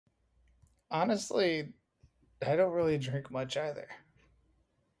Honestly, I don't really drink much either.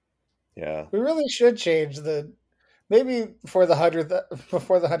 Yeah. We really should change the maybe for the hundredth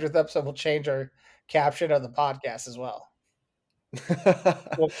before the 100th episode. We'll change our caption of the podcast as well.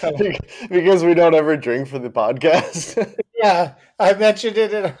 We'll come. Because we don't ever drink for the podcast. Yeah, I mentioned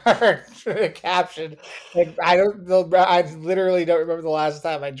it in our caption, and I don't know. I literally don't remember the last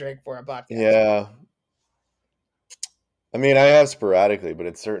time I drank for a podcast. Yeah. I mean, I have sporadically, but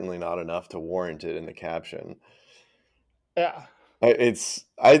it's certainly not enough to warrant it in the caption. Yeah. I mean,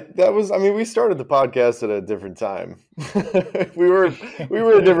 we started the podcast at a different time. we were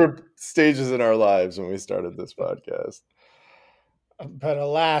at different stages in our lives when we started this podcast. But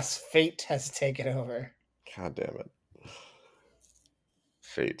alas, fate has taken over. God damn it.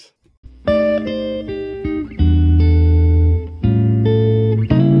 Fate.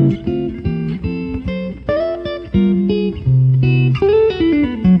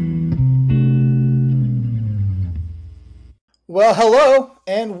 Well, hello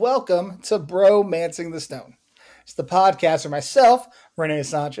and welcome to Bromancing the Stone. It's the podcast for myself, Renee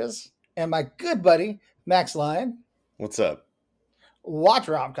Sanchez, and my good buddy, Max Lyon. What's up? Watch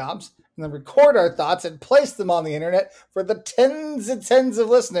rom-coms and then record our thoughts and place them on the internet for the tens and tens of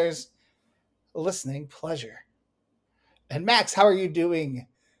listeners listening pleasure. And Max, how are you doing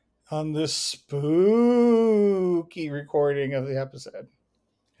on this spooky recording of the episode?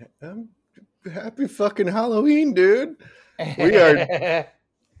 Happy fucking Halloween, dude.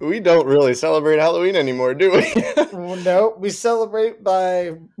 We don't really celebrate Halloween anymore, do we? No, we celebrate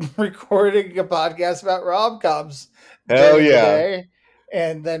by recording a podcast about rom-coms. Hell yeah.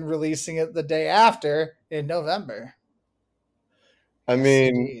 And then releasing it the day after in November. I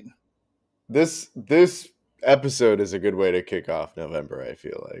mean, this episode is a good way to kick off November, I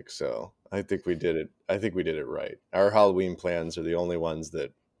feel like. So I think we did it. I think we did it right. Our Halloween plans are the only ones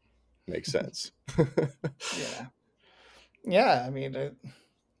that make sense. Yeah. Yeah, I mean,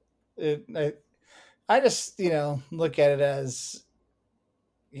 I just, look at it as,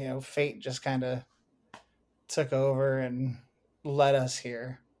 fate just kind of took over and led us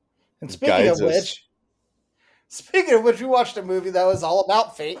here. And speaking of which, we watched a movie that was all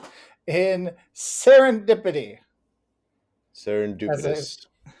about fate in Serendipity. Serendipitous.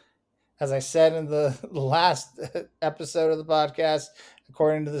 As I said in the last episode of the podcast,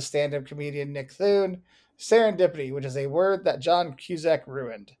 according to the stand-up comedian Nick Thune, serendipity, which is a word that John Cusack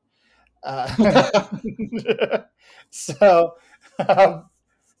ruined.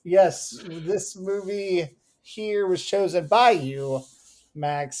 Yes, this movie here was chosen by you,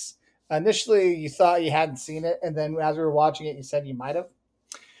 Max. Initially, you thought you hadn't seen it, and then as we were watching it, you said you might have.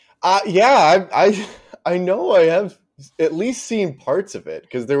 Yeah, I know I have at least seen parts of it,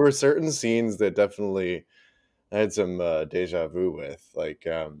 because there were certain scenes that definitely I had some deja vu with. Like,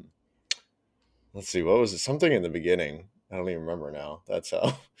 let's see, what was it? Something in the beginning. I don't even remember now. That's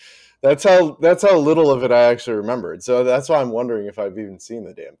how little of it I actually remembered. So that's why I'm wondering if I've even seen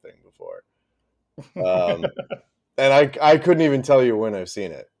the damn thing before. And I couldn't even tell you when I've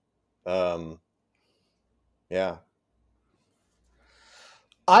seen it. Yeah.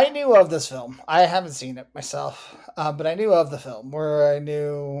 I knew of this film. I haven't seen it myself, but I knew of the film. Where I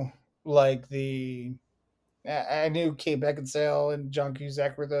knew I knew Kate Beckinsale and John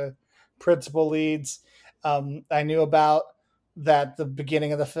Cusack were the principal leads. I knew about that the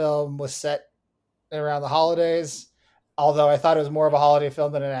beginning of the film was set around the holidays, although I thought it was more of a holiday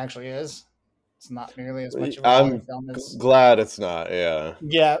film than it actually is. It's not nearly as much of a holiday film as... glad it's not, yeah.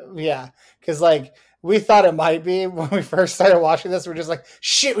 Yeah, because we thought it might be when we first started watching this. We're just like,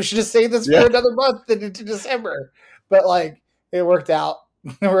 shit, we should have saved this for another month into December. But it worked out.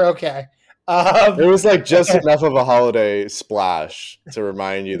 We're okay. It was just enough of a holiday splash to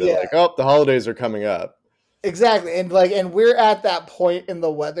remind you that the holidays are coming up. Exactly. And we're at that point in the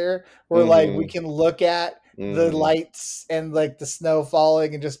weather where we can look at the lights and the snow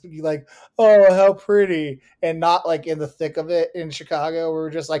falling and just be like, oh, how pretty. And not in the thick of it in Chicago where we're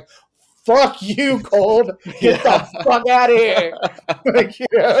just like, fuck you, cold. Get the fuck out of here.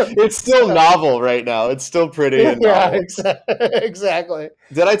 It's still novel right now. It's still pretty. And yeah, exactly.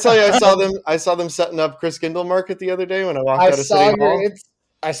 Did I tell you I saw them setting up Chris Kindle Market the other day when I walked out of City Hall?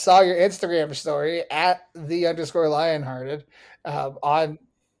 I saw your Instagram story at @the_Lionhearted on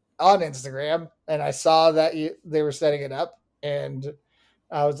Instagram, and I saw that they were setting it up, and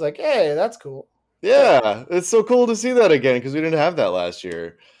I was like, hey, that's cool. Yeah, it's so cool to see that again because we didn't have that last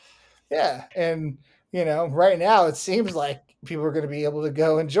year. Yeah, and right now it seems like people are going to be able to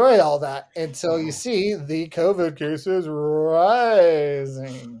go enjoy all that until you see the COVID cases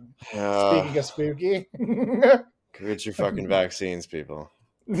rising. Speaking of spooky. Get your fucking vaccines, people.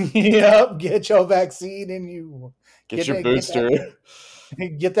 Yep, get your vaccine and you Get your get booster.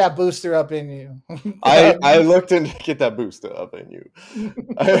 that get that booster up in you. I looked into get that booster up in you.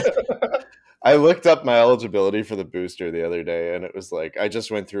 I, I looked up my eligibility for the booster the other day, and it was like I just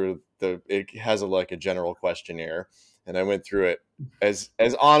went through the. It has like a general questionnaire, and I went through it as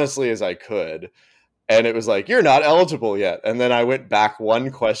honestly as I could, and it was like you're not eligible yet. And then I went back one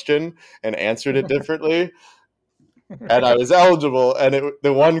question and answered it differently, and I was eligible. And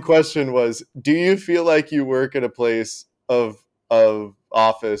the one question was, "Do you feel like you work at a place of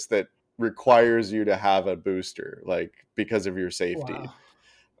office that requires you to have a booster, like because of your safety?" Wow.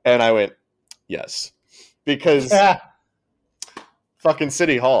 And I went, "Yes," because Yeah. fucking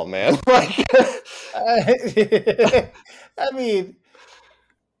City Hall, man. Like, I mean,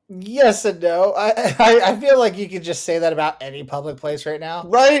 yes and no. I feel like you could just say that about any public place right now.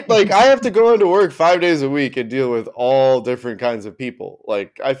 right? Like, I have to go into work 5 days a week and deal with all different kinds of people.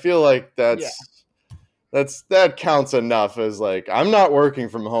 Like, I feel like Yeah. that counts enough as like I'm not working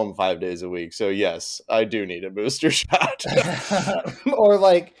from home 5 days a week, so yes, I do need a booster shot. Or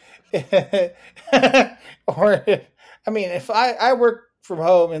like, or I mean, if I work from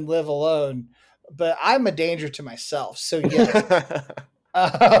home and live alone, but I'm a danger to myself. So yes.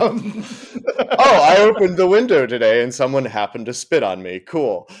 Um, Oh, I opened the window today and someone happened to spit on me.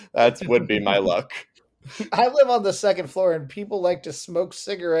 Cool. That would be my luck. I live on the second floor, and people like to smoke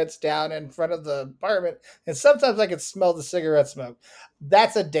cigarettes down in front of the apartment, and sometimes I can smell the cigarette smoke.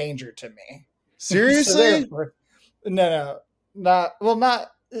 That's a danger to me. So Seriously? therefore, no, not well, not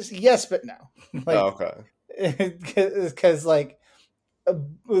yes, but no. Oh, Like, okay. because like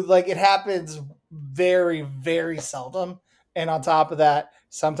it happens very, very seldom, and on top of that,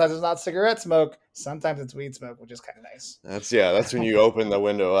 sometimes it's not cigarette smoke, sometimes it's weed smoke, which is kind of nice. That's when you open the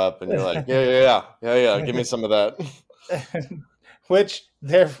window up and you're like, yeah, give me some of that. Which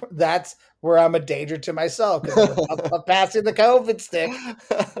there, that's where I'm a danger to myself because I'm passing the COVID stick,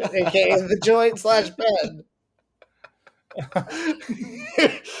 aka the joint slash bed.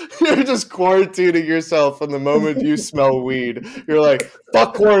 You're just quarantining yourself, and the moment you smell weed, you're like,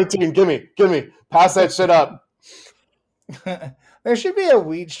 fuck quarantine, gimme, pass that shit up. There should be a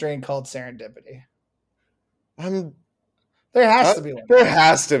weed strain called serendipity. I'm There has to be one. there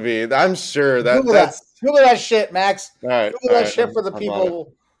has to be. I'm sure Google that. that's Google that shit, Max. all right. Google All that right, shit for the I'm on it.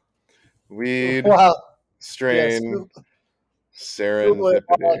 people. Weed Wow. Yes. strain Google it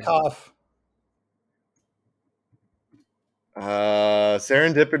while I serendipity. cough.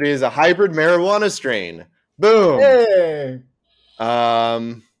 Serendipity is a hybrid marijuana strain. Boom. Hey.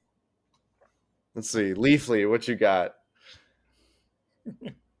 Um, let's see. Leafly, what you got?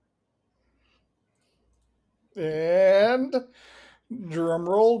 And drum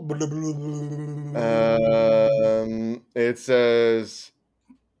roll. It says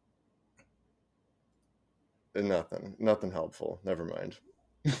nothing helpful. Never mind.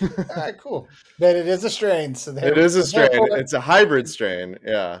 All right, cool. But it is a strain, so It is a strain. therefore, It's a hybrid strain.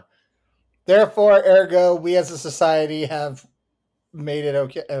 Yeah. therefore, ergo, we as a society have made it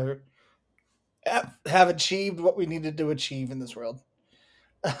okay, have achieved what we needed to achieve in this world.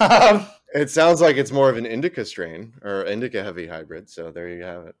 Um, It sounds like it's more of an indica strain or indica heavy hybrid. So there you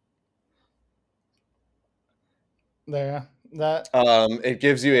have it. there, that It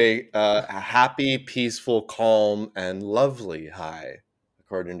gives you a happy, peaceful, calm, and lovely high,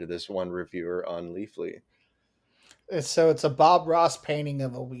 according to this one reviewer on Leafly. so it's a Bob Ross painting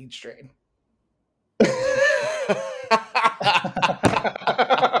of a weed strain.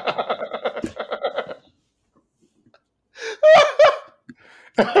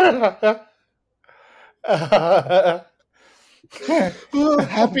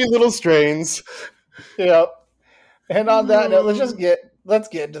 Happy little strains. Yep. And on that note, let's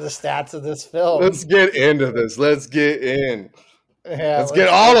get into the stats of this film. Let's get into this. Let's get in. Yeah, Let's get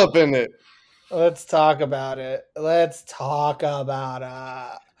all up in it. Let's talk about it. Let's talk about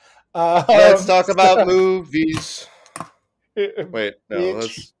it. Let's talk about movies. it. Wait, no,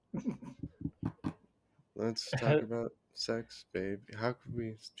 Bitch. let's talk about sex, babe. How could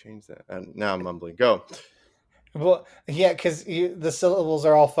we change that? Now I'm mumbling. Go. Well, yeah, because the syllables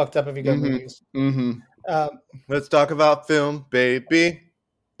are all fucked up if you go movies. Let's talk about film, baby.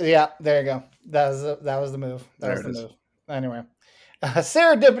 Yeah, there you go. That was the move. That was the move. Anyway,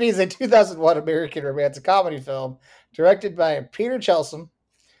 Serendipity is a 2001 American romantic comedy film directed by Peter Chelsom,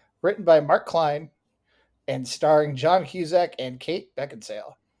 written by Mark Klein, and starring John Cusack and Kate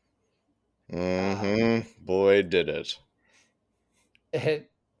Beckinsale. Boy, did it.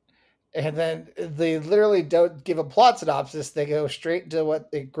 And then they literally don't give a plot synopsis. They go straight into what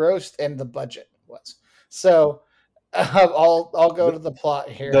they grossed and the budget was. So I'll go The, to the plot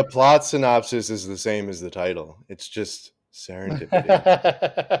the here. plot synopsis is the same as the title. It's just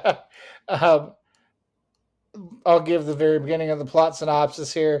serendipity. um, I'll give the very beginning of the plot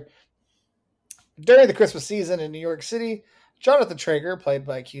synopsis here. During the Christmas season in New York City, Jonathan Traeger, played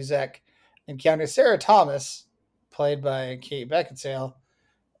by Cusack, encounters Sarah Thomas, played by Kate Beckinsale,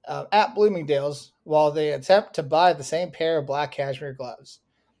 at Bloomingdale's while they attempt to buy the same pair of black cashmere gloves.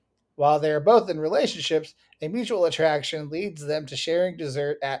 While they are both in relationships, a mutual attraction leads them to sharing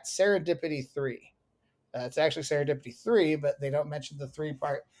dessert at Serendipity 3. It's actually Serendipity 3, but they don't mention the 3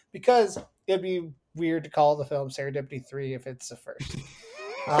 part because it'd be weird to call the film Serendipity 3 if it's the first.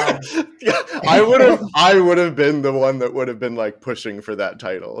 I would have been the one that would have been like pushing for that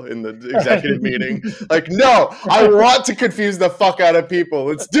title in the executive meeting. Like, no, I want to confuse the fuck out of people.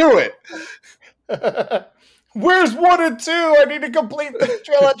 Let's do it. Where's 1 and 2? I need to complete the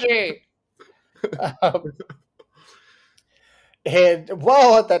trilogy. And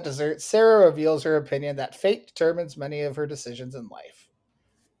while at that dessert, Sarah reveals her opinion that fate determines many of her decisions in life.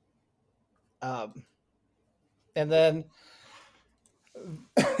 And then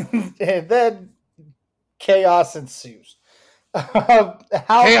and then chaos ensues.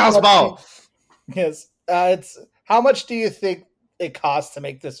 Chaos ball. Yes, it's how much do you think it costs to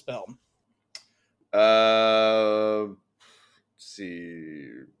make this film? Let's see.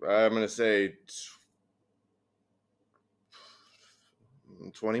 I'm gonna say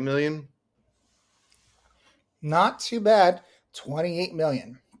 20 million. Not too bad. 28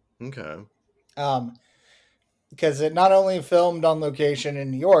 million. Okay. Because it not only filmed on location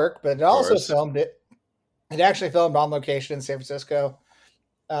in New York, but it also filmed it. It actually filmed on location in San Francisco.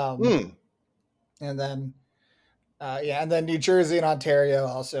 And then, and then New Jersey and Ontario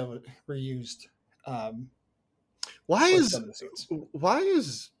also were used. Why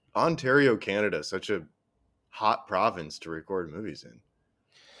is Ontario, Canada, such a hot province to record movies in?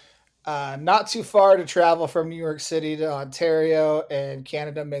 Not too far to travel from New York City to Ontario, and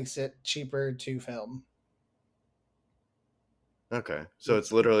Canada makes it cheaper to film. Okay, so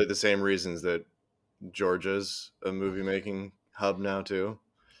it's literally the same reasons that Georgia's a movie making hub now too.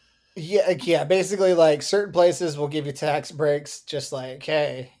 Yeah. Basically, like certain places will give you tax breaks, just like,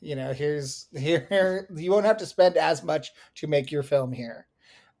 hey, here you won't have to spend as much to make your film here.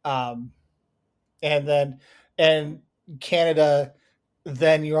 And Canada,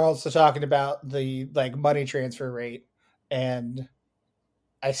 then you're also talking about the like money transfer rate, and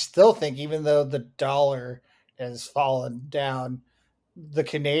I still think even though the dollar has fallen down, the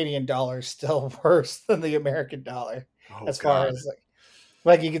Canadian dollar is still worse than the American dollar far as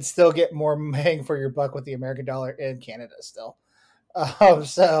like you can still get more bang for your buck with the American dollar in Canada still.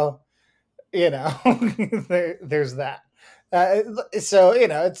 So there's that. So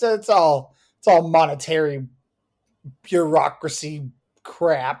it's all monetary bureaucracy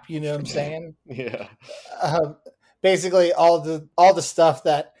crap. You know what I'm saying? Yeah. Basically, all the stuff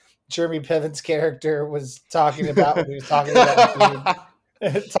that Jeremy Piven's character was talking about when he was talking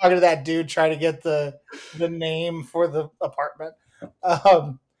to that dude, trying to get the name for the apartment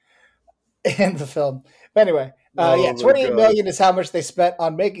in the film. But anyway, 28 million is how much they spent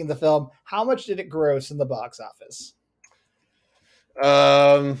on making the film. How much did it gross in the box office?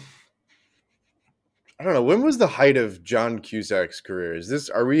 I don't know. When was the height of John Cusack's career?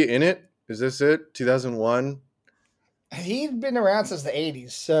 Are we in it? Is this it? 2001? He'd been around since the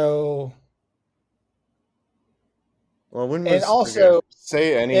 80s, so. Well, when was, and also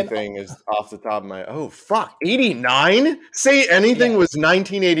Say Anything is off the top of my, 89? Say Anything was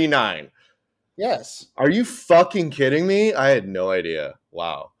 1989. Yes. Are you fucking kidding me? I had no idea.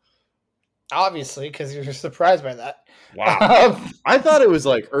 Wow. Obviously, because you're surprised by that. Wow. I thought it was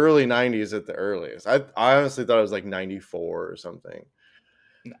like early 90s at the earliest. I honestly thought it was like 94 or something.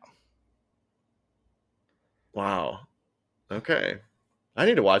 No. Wow. Okay. I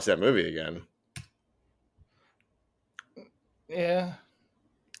need to watch that movie again. Yeah.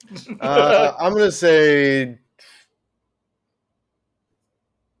 I'm going to say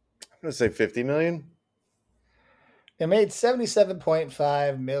 50 million. It made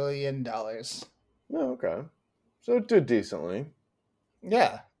 $77.5 million. Oh, okay. So it did decently.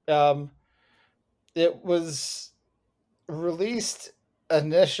 Yeah. It was released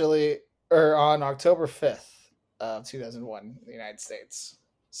initially on October 5th of 2001 in the United States.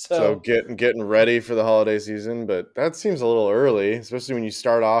 So getting ready for the holiday season, but that seems a little early, especially when you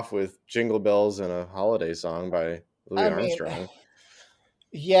start off with Jingle Bells and a holiday song by Louis Armstrong.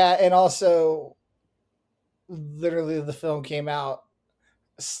 Yeah, and also literally the film came out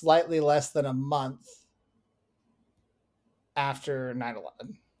slightly less than a month after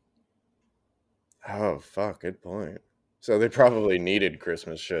 9/11. Oh, fuck, good point. So they probably needed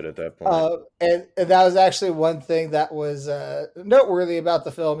Christmas shit at that point. And that was actually one thing that was noteworthy about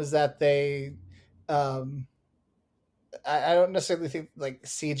the film is that they, um, I don't necessarily think like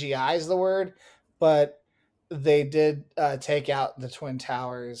CGI is the word, but they did take out the Twin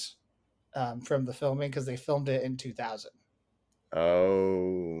Towers from the filming because they filmed it in 2000.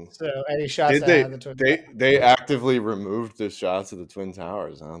 Oh. So any shots Did that had the Twin they actively removed the shots of the Twin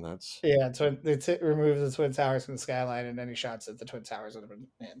Towers, huh? That's Yeah, they removed the Twin Towers from the skyline and any shots that the Twin Towers would have been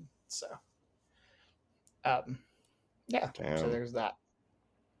in. So, um, yeah, so damn. there's that.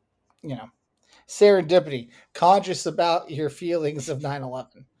 You know, serendipity, conscious about your feelings of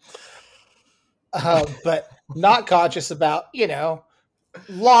 9/11, but not conscious about, I,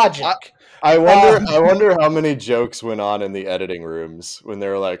 logic. I wonder Um, I wonder how many jokes went on in the editing rooms when they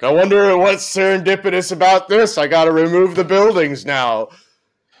were like, I wonder what's serendipitous about this. I gotta remove the buildings now.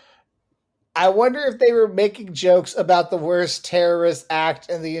 I wonder if they were making jokes about the worst terrorist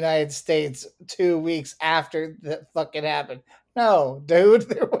act in the United States 2 weeks after that fucking happened. No, dude,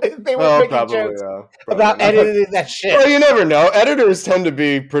 they were Oh, making probably, jokes probably about not. editing that Well, shit. you never know. Editors tend to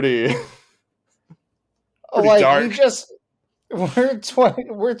be pretty pretty Like dark.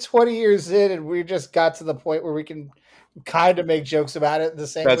 we're 20 years in and we just got to the point where we can kind of make jokes about it the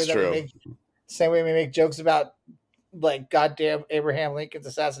That's true. same way we make jokes about like goddamn Abraham Lincoln's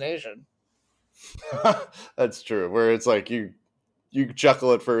assassination. That's true. Where it's like you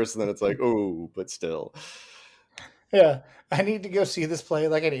chuckle at first, and then it's like, oh, but still. Yeah, I need to go see this play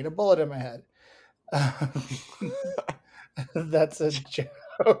like I need a bullet in my head. That's a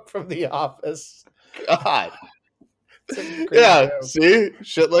joke from The Office. God. It's a great Yeah, joke. see?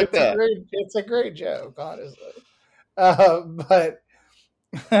 Shit like that. It's a great joke, honestly. But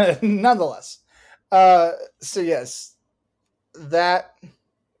nonetheless, so yes, that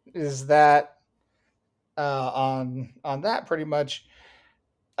is that on that pretty much.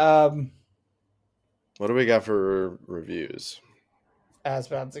 Um, What do we got for reviews? I was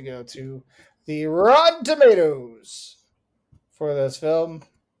about to go to the Rotten Tomatoes for this film.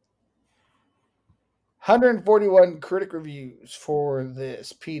 141 critic reviews for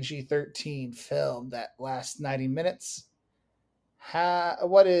this PG-13 film that lasts 90 minutes.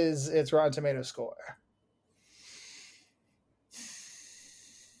 What is its Rotten Tomato score?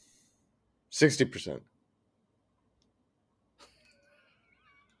 60%.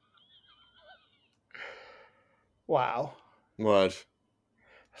 Wow. What?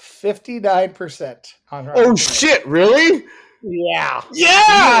 59% on Rotten Oh, Tomatoes. shit, really? Yeah.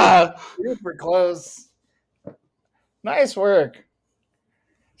 Yeah! Super close. Nice work.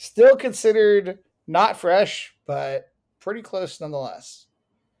 Still considered not fresh, but pretty close nonetheless.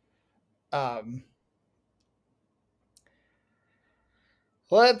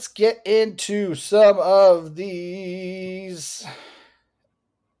 Let's get into some of these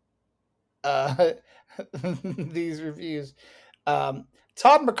these reviews.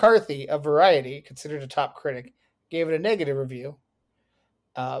 Todd McCarthy of Variety, considered a top critic, gave it a negative review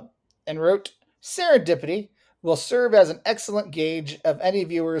and wrote, Serendipity will serve as an excellent gauge of any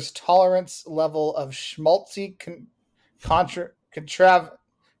viewer's tolerance level of schmaltzy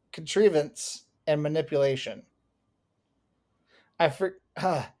contrivance and manipulation. I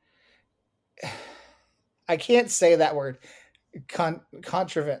can't say that word.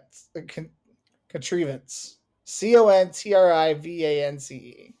 Contrivance. Contrivance.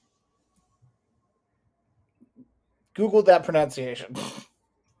 CONTRIVANCE. Google that pronunciation.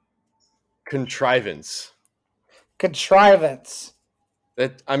 Contrivance. Contrivance.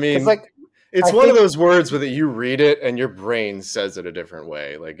 I mean, It's like it's one of those words where that you read it and your brain says it a different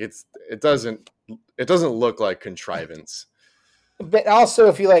way. Like it doesn't look like contrivance. But also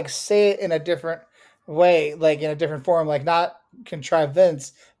if you like say it in a different way, like in a different form, like not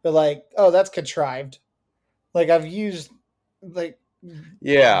contrivance, but like, oh, that's contrived. Like I've used like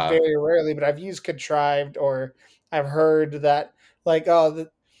very rarely, but I've used contrived, or I've heard that like, oh,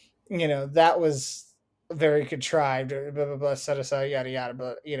 that was very contrived, or blah blah blah, set aside, yada yada,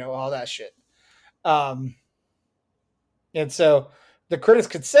 but all that shit. And so the critics'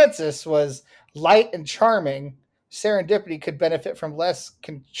 consensus was light and charming. Serendipity could benefit from less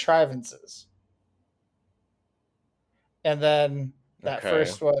contrivances. And then that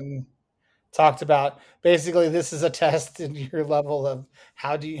first one talked about basically this is a test in your level of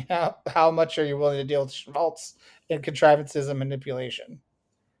how much are you willing to deal with schmaltz and contrivances and manipulation.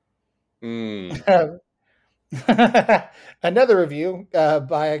 Mm. Another review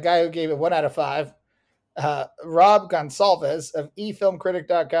by a guy who gave it 1 out of 5. Rob Gonsalves of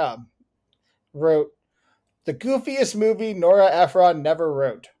efilmcritic.com wrote, the goofiest movie Nora Ephron never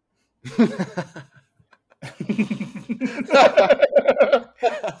wrote.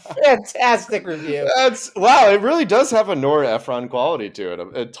 Fantastic review. That's wow! It really does have a Nora Ephron quality to it.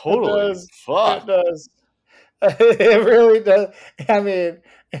 It It totally. does. It Fuck. does. It really does. I mean,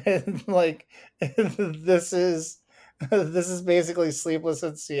 like this is this is basically Sleepless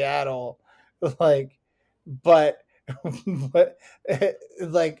in Seattle, like, but but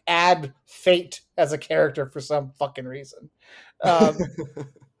like add Fate as a character for some fucking reason. Um,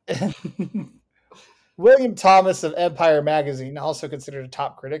 William Thomas of Empire Magazine, also considered a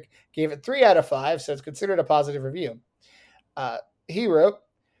top critic, gave it 3 out of 5, so it's considered a positive review. Uh, he wrote,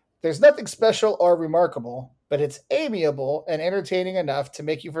 "There's nothing special or remarkable, but it's amiable and entertaining enough to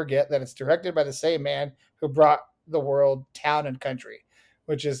make you forget that it's directed by the same man who brought the world Town and Country,"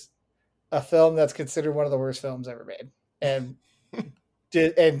 which is a film that's considered one of the worst films ever made, and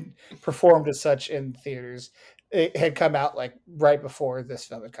performed as such in theaters. It had come out like right before this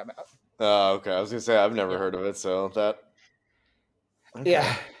film had come out. Okay. I was gonna say I've never heard of it, so that. Okay.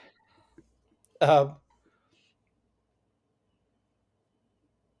 Yeah. Um,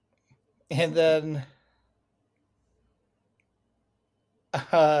 and then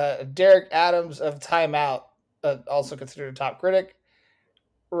Derek Adams of Time Out, also considered a top critic,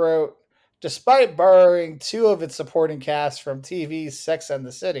 wrote, "Despite borrowing 2 of its supporting casts from TV's Sex and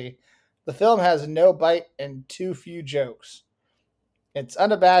the City, the film has no bite and too few jokes. Its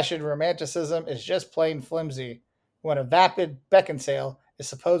unabashed romanticism is just plain flimsy when a vapid Beckinsale is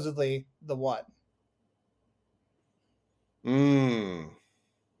supposedly the one."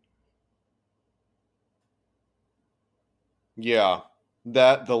 Yeah.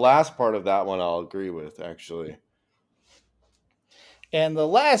 That the last part of that one I'll agree with, actually. And the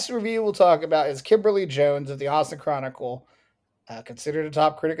last review we'll talk about is Kimberly Jones of the Austin Chronicle, considered a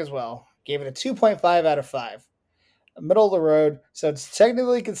top critic as well. Gave it a 2.5 out of 5. Middle of the road, so it's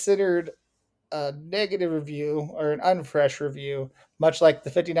technically considered a negative review or an unfresh review, much like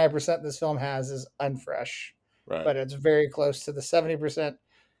the 59% this film has is unfresh. Right. But it's very close to the 70%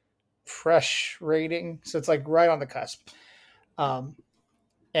 fresh rating. So it's like right on the cusp.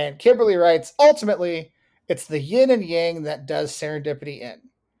 And Kimberly writes, "Ultimately, it's the yin and yang that does Serendipity in.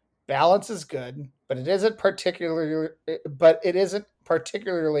 Balance is good, but it isn't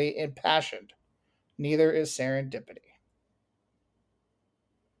particularly impassioned. Neither is Serendipity."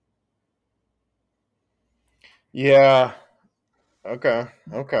 Yeah. Okay.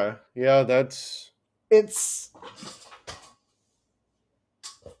 Okay. Yeah, that's. It's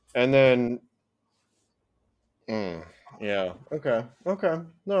And then. Yeah. Okay. Okay.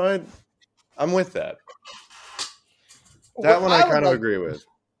 No, I'm with that. That one I kind of agree with.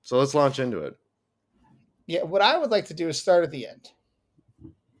 So let's launch into it. Yeah, what I would like to do is start at the end.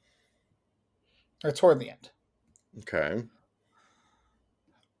 Or toward the end. Okay.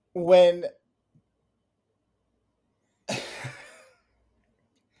 When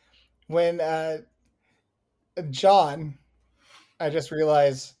John, I just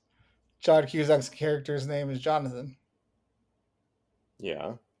realized John Cusack's character's name is Jonathan.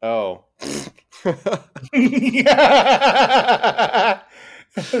 Yeah. Oh.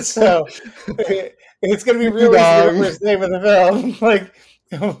 So it's going to be really easy to remember his name in the film. Like,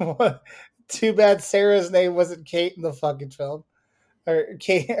 too bad Sarah's name wasn't Kate in the fucking film. Or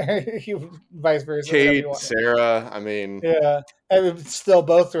Kate, or vice versa. Kate, Sarah, I mean. Yeah. I mean, still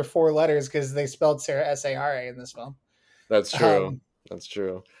both are 4 letters because they spelled Sarah Sara in this film. That's true. That's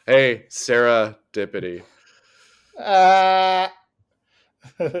true. Hey, Sarah Dippity.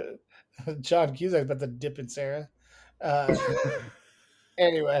 John Cusack about to dip in Sarah.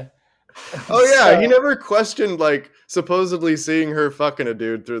 Anyway. Oh yeah, he never questioned like supposedly seeing her fucking a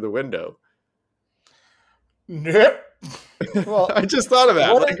dude through the window. Nope. Well, I just thought of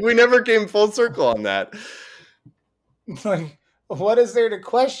that. Like we never came full circle on that. Like, what is there to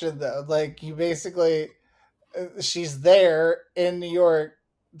question though? Like you basically, she's there in New York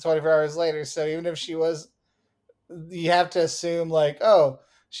 24 hours later. So even if she was, you have to assume like, oh,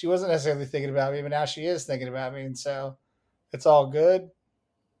 she wasn't necessarily thinking about me, but now she is thinking about me, and so it's all good.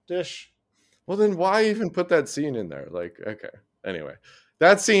 Dish. Well, then why even put that scene in there? Like, okay. Anyway,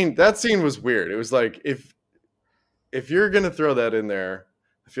 that scene was weird. It was like if you're gonna throw that in there,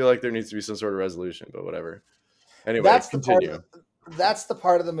 I feel like there needs to be some sort of resolution. But whatever. Anyway, that's continue. That's the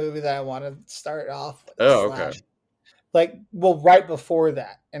part of the movie that I want to start off with. Oh, okay. Like, well, right before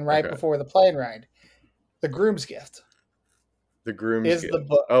that, and right before the plane ride, The Groom's Gift. The Groom's Gift. The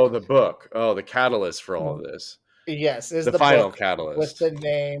book. Oh, the book. Oh, the catalyst for all of this. Yes, is the final catalyst with the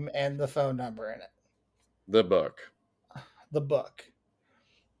name and the phone number in it. The book. The book.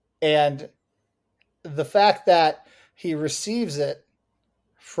 And the fact that he receives it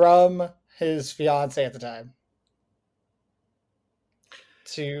from his fiance at the time.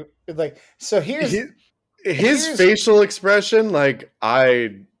 To like, so His here's facial expression, like,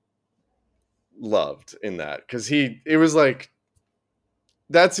 I loved in that, because it was like,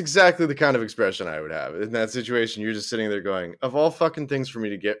 that's exactly the kind of expression I would have in that situation. You're just sitting there going, of all fucking things for me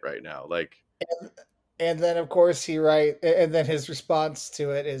to get right now, like, and then of course and then his response to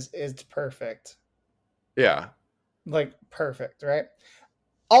it is perfect. yeah. Like perfect, right?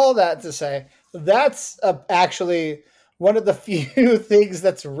 All that to say, that's actually one of the few things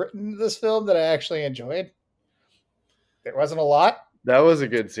that's written in this film that I actually enjoyed. There wasn't a lot. That was a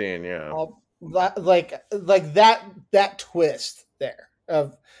good scene, yeah. Like that twist there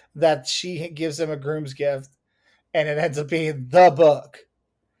of that she gives him a groom's gift, and it ends up being the book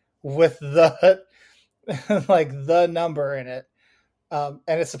with the like the number in it, and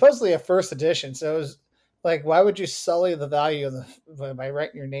it's supposedly a first edition. So it was like, why would you sully the value of the by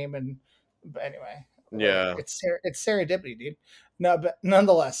writing your name in? But anyway, whatever. Yeah. It's serendipity, dude. No, but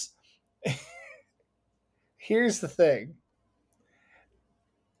nonetheless, here's the thing: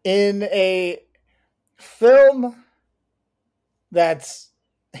 in a film that's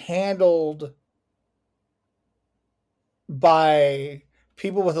handled by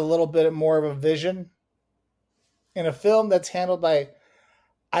people with a little bit more of a vision, in a film that's handled by,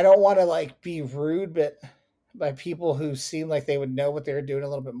 I don't want to like be rude, but by people who seem like they would know what they were doing a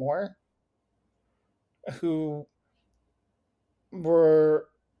little bit more, who were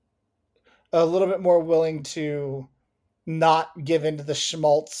a little bit more willing to not give into the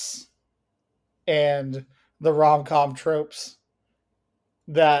schmaltz and the rom com tropes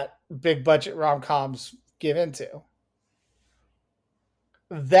that big budget rom coms give into.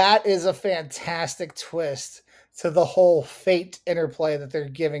 That is a fantastic twist to the whole fate interplay that they're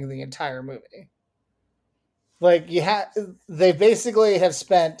giving the entire movie. Like they basically have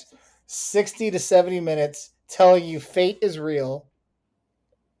spent 60 to 70 minutes telling you fate is real.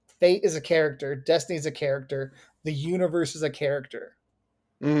 Fate is a character, destiny is a character, the universe is a character.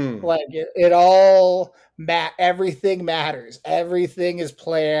 Mm. Like it all everything matters. Everything is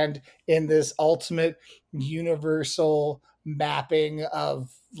planned in this ultimate universal mapping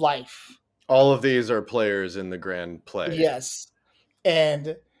of life. All of these are players in the grand play. Yes.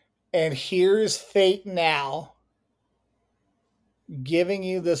 And here's fate now giving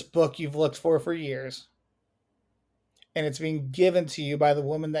you this book you've looked for years. And it's being given to you by the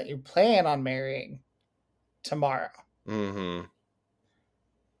woman that you plan on marrying tomorrow. Mm-hmm.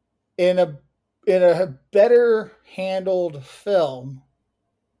 In a better handled film,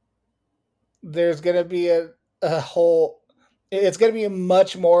 there's going to be a whole, it's going to be a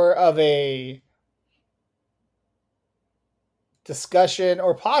much more of a discussion,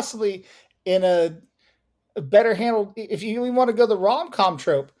 or possibly in a better handled, if you want to go the rom-com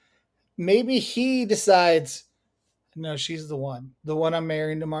trope, maybe he decides, no, she's the one I'm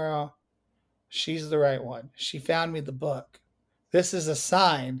marrying tomorrow. She's the right one. She found me the book. This is a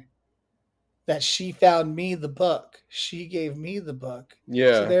sign that she found me the book. She gave me the book.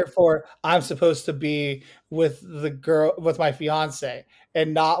 Yeah. So therefore, I'm supposed to be with the girl, with my fiance,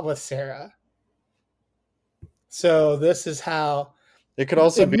 and not with Sarah. So this is how it could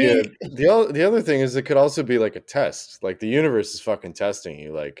also be the other thing is, it could also be like a test. Like the universe is fucking testing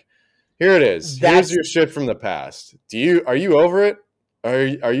you. Like, here it is. Here's your shit from the past. Are you over it?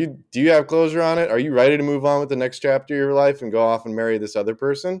 Do you have closure on it? Are you ready to move on with the next chapter of your life and go off and marry this other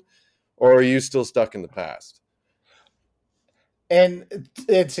person? Or are you still stuck in the past? And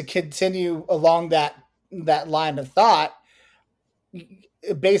to continue along that line of thought,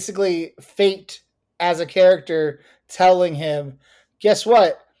 basically fate as a character telling him, guess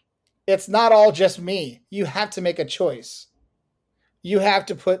what? It's not all just me. You have to make a choice. You have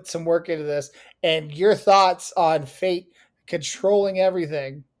to put some work into this, and your thoughts on fate controlling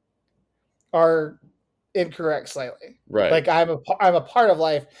everything are incorrect slightly. Right. Like I'm a part of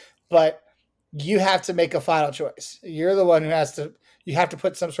life, but you have to make a final choice. You're the one who you have to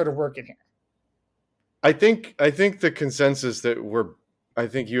put some sort of work in here. I think the consensus that I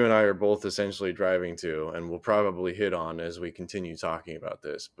think you and I are both essentially driving to, and we'll probably hit on as we continue talking about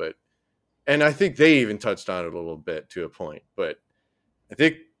this, and I think they even touched on it a little bit to a point, but I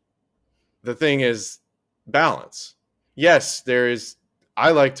think the thing is balance. Yes,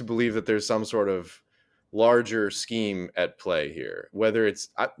 I like to believe that there's some sort of larger scheme at play here, whether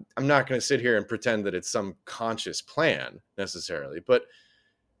I'm not going to sit here and pretend that it's some conscious plan necessarily, but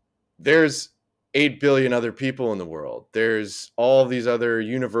there's 8 billion other people in the world. There's all these other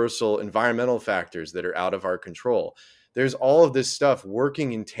universal environmental factors that are out of our control. There's all of this stuff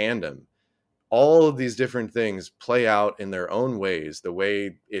working in tandem all of these different things play out in their own ways, the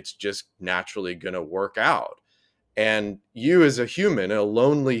way it's just naturally going to work out. And you as a human, a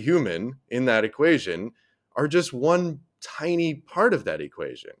lonely human in that equation, are just one tiny part of that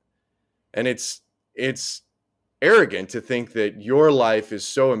equation. And it's arrogant to think that your life is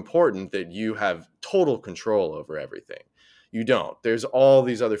so important that you have total control over everything. You don't. There's all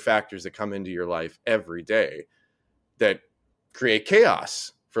these other factors that come into your life every day that create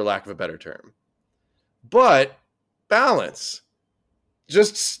chaos, for lack of a better term. But balance,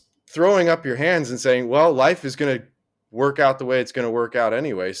 just throwing up your hands and saying, well, life is going to work out the way it's going to work out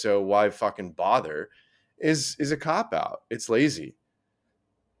anyway, so why fucking bother, is a cop-out. It's lazy.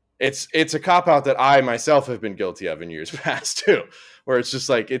 It's a cop-out that I myself have been guilty of in years past too, where it's just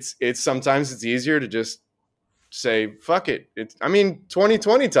like, it's sometimes it's easier to just say, fuck it.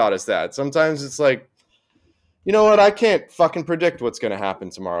 2020 taught us that. Sometimes it's like, you know what? I can't fucking predict what's going to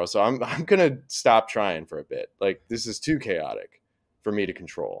happen tomorrow. So I'm going to stop trying for a bit. Like, this is too chaotic for me to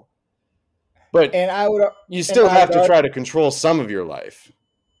control. But you still have to try to control some of your life.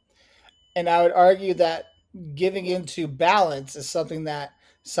 And I would argue that giving into balance is something that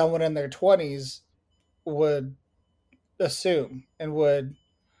someone in their 20s would assume and would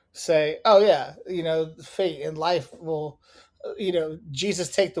say, oh yeah, fate and life will,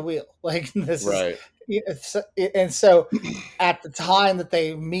 Jesus take the wheel. Like, this right. And so at the time that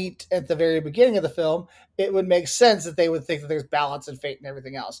they meet at the very beginning of the film, it would make sense that they would think that there's balance and fate and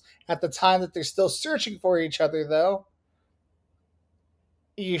everything else. At the time that they're still searching for each other, though,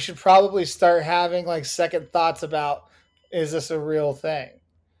 you should probably start having like second thoughts about, is this a real thing?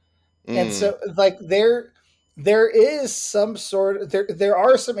 And so like there is some sort of, there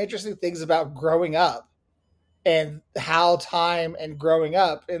are some interesting things about growing up and how time and growing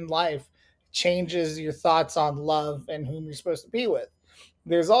up in life changes your thoughts on love and whom you're supposed to be with.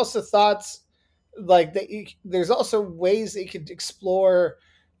 There's also thoughts like that. There's also ways that you could explore,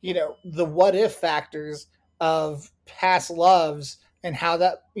 the what if factors of past loves and how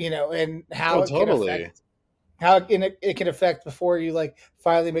that, and how it can affect before you like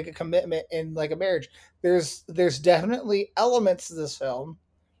finally make a commitment in like a marriage. There's definitely elements to this film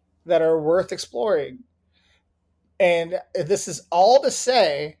that are worth exploring. And this is all to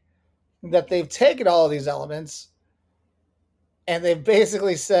say that they've taken all of these elements and they've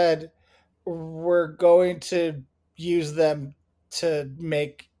basically said, we're going to use them to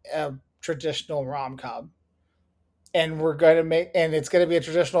make a traditional rom-com. And it's going to be a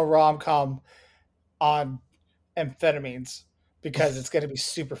traditional rom-com on amphetamines because it's going to be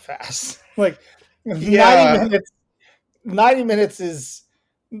super fast. Like, yeah. 90 minutes is,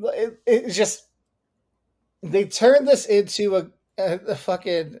 it's just, they turned this into a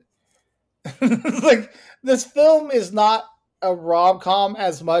fucking, like, this film is not a rom-com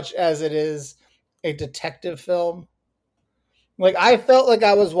as much as it is a detective film. Like, I felt like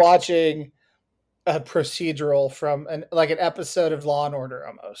I was watching a procedural from an episode of Law and Order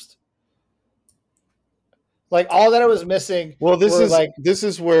almost. Like, all that I was missing. Well, this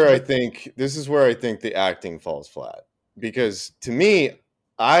is where I think the acting falls flat, because to me,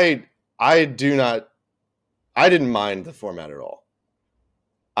 I didn't mind the format at all.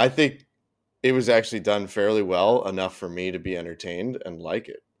 I think it was actually done fairly well, enough for me to be entertained and like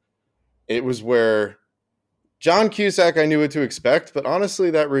it. It was where John Cusack, I knew what to expect, but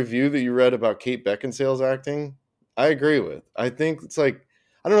honestly, that review that you read about Kate Beckinsale's acting, I agree with. I think it's like,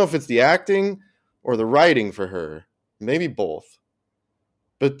 I don't know if it's the acting or the writing for her, maybe both.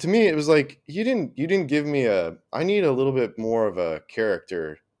 But to me, it was like, you didn't give me I need a little bit more of a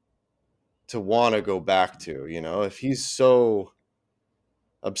character to want to go back to, if he's so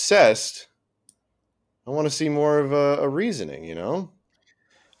obsessed, I want to see more of a reasoning,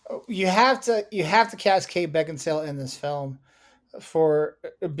 You have to cast Kate Beckinsale in this film for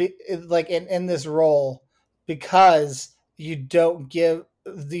in this role, because you don't give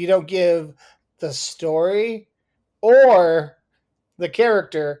the story or the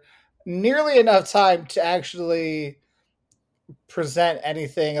character nearly enough time to actually present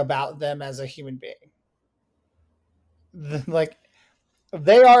anything about them as a human being. Like,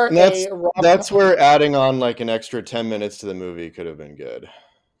 they are that's where adding on like an extra 10 minutes to the movie could have been good.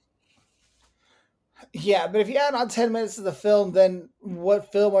 Yeah, but if you add on 10 minutes to the film, then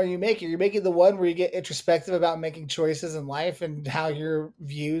what film are you making? You're making the one where you get introspective about making choices in life and how your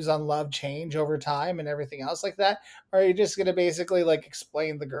views on love change over time and everything else like that? Or are you just going to basically like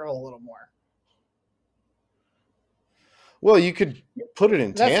explain the girl a little more? Well, you could put it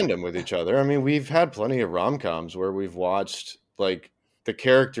in tandem with each other. I mean, we've had plenty of rom-coms where we've watched like the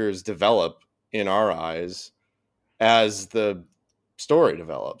characters develop in our eyes as the story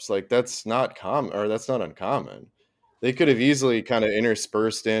develops. Like that's not common, or that's not uncommon. They could have easily kind of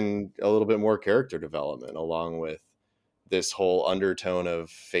interspersed in a little bit more character development along with this whole undertone of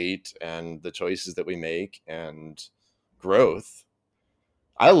fate and the choices that we make and growth.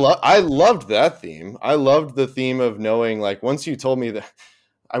 I loved that theme. I loved the theme of knowing, like, once you told me that,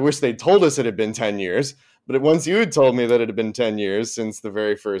 I wish they'd told us it had been 10 years, but once you had told me that it had been 10 years since the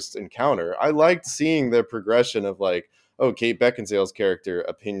very first encounter, I liked seeing the progression of, like, oh, Kate Beckinsale's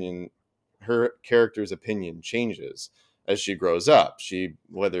her character's opinion changes as she grows up. She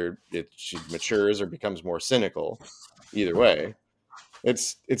matures or becomes more cynical. Either way,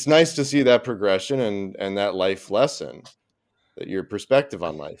 it's nice to see that progression and that life lesson, that your perspective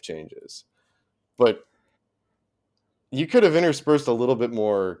on life changes. But you could have interspersed a little bit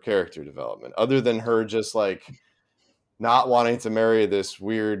more character development other than her just like not wanting to marry this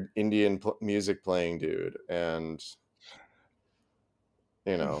weird Indian music playing dude and,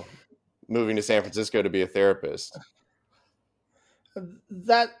 you know, moving to San Francisco to be a therapist.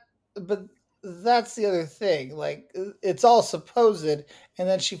 That, but that's the other thing. Like, it's all supposed, and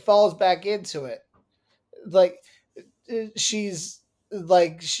then she falls back into it. Like, she's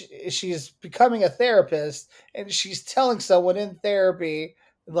she's becoming a therapist, and she's telling someone in therapy,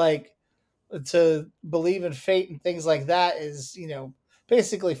 like, to believe in fate and things like that is,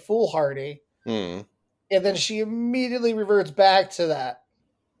 basically foolhardy. Hmm. And then she immediately reverts back to that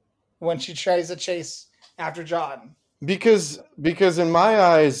when she tries to chase after John. Because in my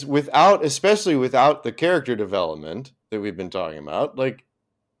eyes, especially without the character development that we've been talking about, like,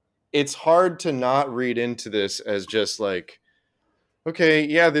 it's hard to not read into this as just like, okay,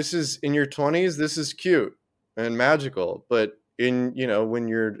 yeah, this is in your 20s, this is cute and magical, but when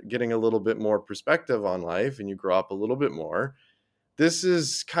you're getting a little bit more perspective on life and you grow up a little bit more, this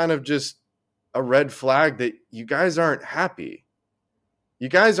is kind of just a red flag that you guys aren't happy. You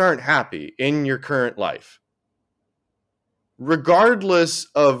guys aren't happy in your current life. Regardless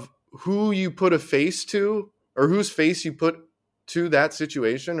of who you put a face to or whose face you put to that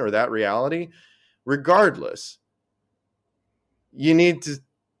situation or that reality, regardless, you need to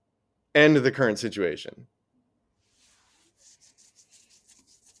end the current situation.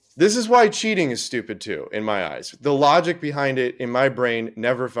 This is why cheating is stupid too, in my eyes. The logic behind it in my brain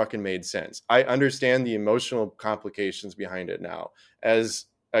never fucking made sense. I understand the emotional complications behind it now. As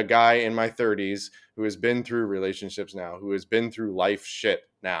a guy in my 30s who has been through relationships now, who has been through life shit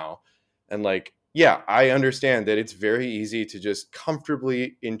now, and like, yeah, I understand that it's very easy to just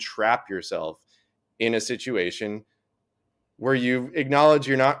comfortably entrap yourself in a situation where you acknowledge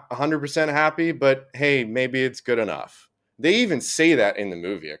you're not 100% happy, but hey, maybe it's good enough. They even say that in the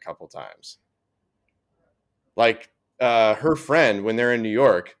movie a couple times. Like, her friend, when they're in New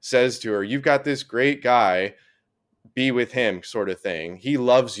York, says to her, "You've got this great guy, be with him," sort of thing. He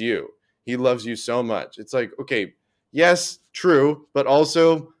loves you. He loves you so much. It's like, okay, yes, true, but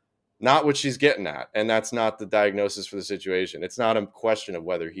also not what she's getting at. And that's not the diagnosis for the situation. It's not a question of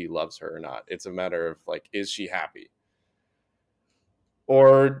whether he loves her or not. It's a matter of, like, is she happy?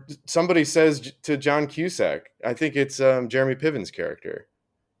 Or somebody says to John Cusack, I think it's Jeremy Piven's character.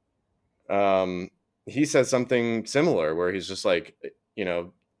 He says something similar where he's just like,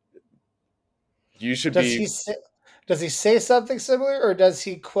 you should be. Does he say something similar, or does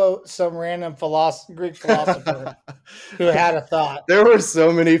he quote some random Greek philosopher who had a thought? There were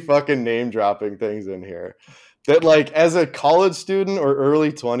so many fucking name dropping things in here that, like, as a college student or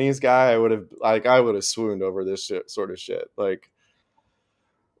early 20s guy, I would have swooned over this sort of shit. Like,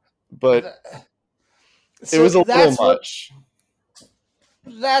 but it was a little much.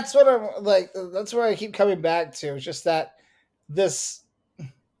 That's what I'm like. That's where I keep coming back to. It's just that this,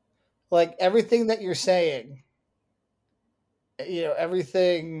 like, everything that you're saying,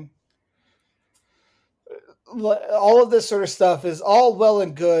 everything, all of this sort of stuff is all well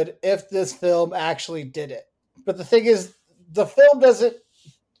and good if this film actually did it. But the thing is, the film doesn't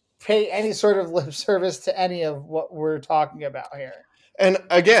pay any sort of lip service to any of what we're talking about here. And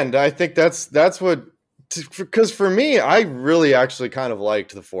again, I think that's what, because for me, I really actually kind of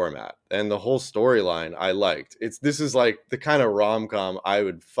liked the format and the whole storyline. I liked this is like the kind of rom-com I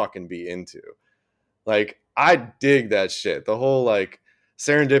would fucking be into. Like, I dig that shit. The whole, like,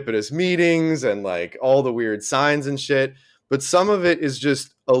 serendipitous meetings and, like, all the weird signs and shit. But some of it is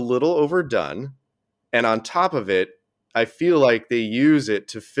just a little overdone. And on top of it, I feel like they use it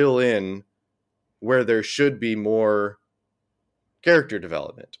to fill in where there should be more character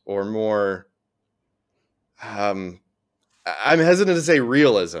development or more, I'm hesitant to say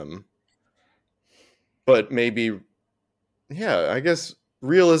realism, but maybe, yeah, I guess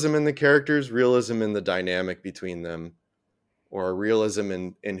realism in the characters, realism in the dynamic between them, or realism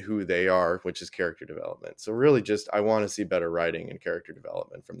in who they are, which is character development. So really just, I want to see better writing and character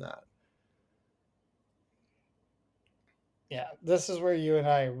development from that. Yeah, this is where you and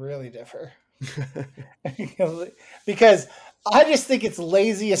I really differ. Because I just think it's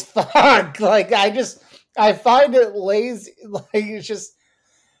lazy as fuck. Like I find it lazy. Like it's just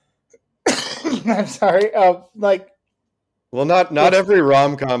I'm sorry. Like well, not every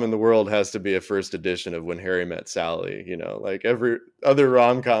rom-com in the world has to be a first edition of When Harry Met Sally. You know, like every other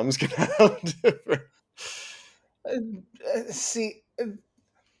rom-coms can have different. See,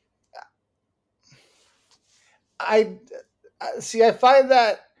 I see. I find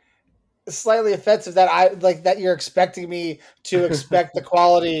that slightly offensive that I like that you're expecting me to expect the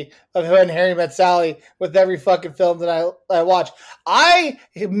quality of When Harry Met Sally with every fucking film that I watch. I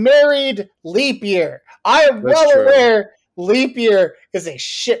married Leap Year. I am That's well true. aware Leap Year is a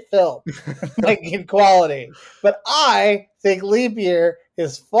shit film, like in quality, but I think Leap Year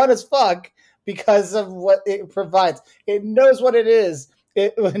is fun as fuck because of what it provides. It knows what it is.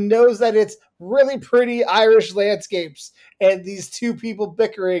 It knows that it's really pretty Irish landscapes and these two people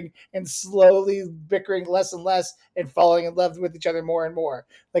bickering and slowly bickering less and less and falling in love with each other more and more.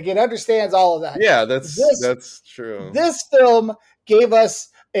 Like it understands all of that. Yeah, that's true. This film gave us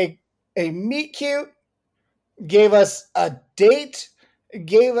a meet cute, gave us a date,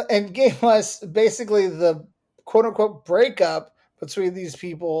 gave us basically the quote unquote breakup between these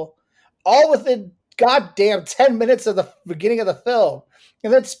people, all within goddamn 10 minutes of the beginning of the film,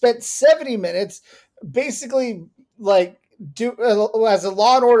 and then spent 70 minutes basically like as a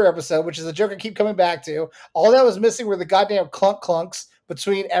Law and Order episode, which is a joke I keep coming back to. All that was missing were the goddamn clunks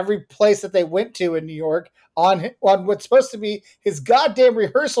between every place that they went to in New York on what's supposed to be his goddamn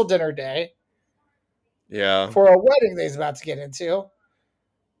rehearsal dinner day. Yeah. For a wedding that he's about to get into.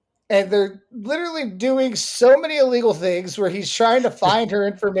 And they're literally doing so many illegal things where he's trying to find her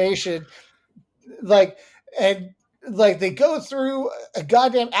information. Like, and like they go through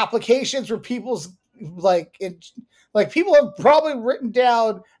goddamn applications where people's like people have probably written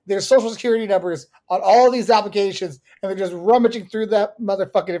down their social security numbers on all of these applications and they're just rummaging through that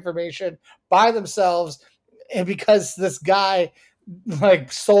motherfucking information by themselves. And because this guy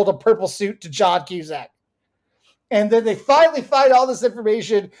like sold a purple suit to John Cusack. And then they finally find all this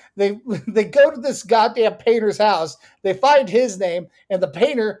information. They go to this goddamn painter's house. They find his name, and the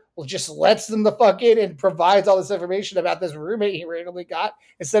painter just lets them the fuck in and provides all this information about this roommate he randomly got.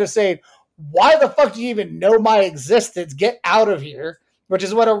 Instead of saying, "Why the fuck do you even know my existence? Get out of here!" Which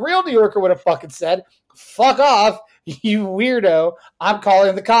is what a real New Yorker would have fucking said. "Fuck off, you weirdo! I'm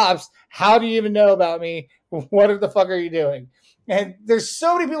calling the cops. How do you even know about me? What the fuck are you doing?" And there's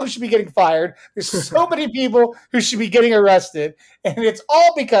so many people who should be getting fired. There's so many people who should be getting arrested. And it's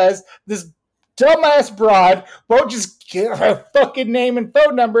all because this dumbass broad won't just give her fucking name and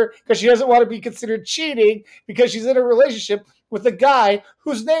phone number because she doesn't want to be considered cheating because she's in a relationship with a guy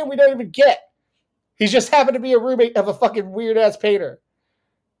whose name we don't even get. He's just happened to be a roommate of a fucking weird-ass painter.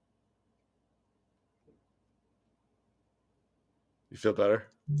 You feel better?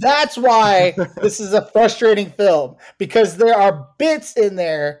 That's why this is a frustrating film, because there are bits in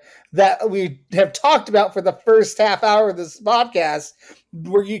there that we have talked about for the first half hour of this podcast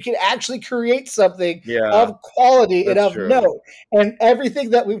where you can actually create something of quality and of note. And everything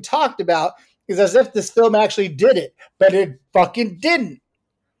that we've talked about is as if this film actually did it, but it fucking didn't.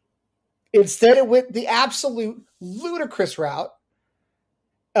 Instead, it went the absolute ludicrous route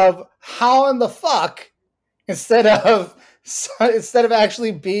of how in the fuck instead of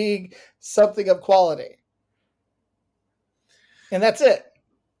actually being something of quality. And that's it.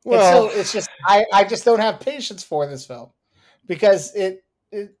 Well, so it's just I just don't have patience for this film because it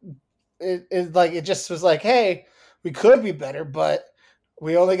just was like, hey, we could be better, but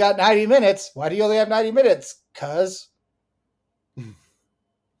we only got 90 minutes. Why do you only have 90 minutes? 'Cause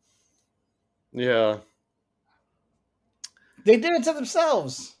yeah. They did it to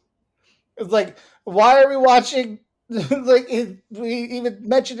themselves. It's like, why are we watching we even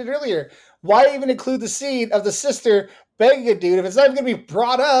mentioned it earlier. Why even include the scene of the sister begging a dude if it's not even going to be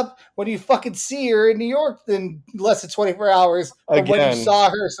brought up when you fucking see her in New York in less than 24 hours from when you saw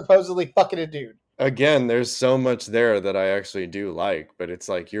her supposedly fucking a dude? Again, there's so much there that I actually do like, but it's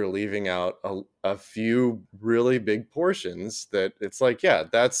like you're leaving out a few really big portions that it's like, yeah,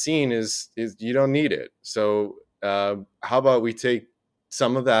 that scene is you don't need it. So how about we take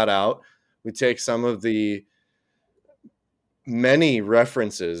some of that out? We take some of the many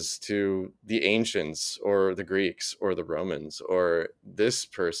references to the ancients or the Greeks or the Romans or this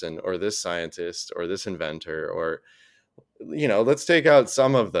person or this scientist or this inventor, or, you know, let's take out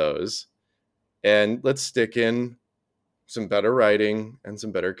some of those and let's stick in some better writing and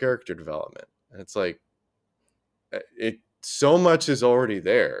some better character development. And it's like, it so much is already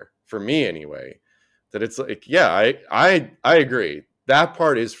there for me anyway, that it's like, yeah, I agree. That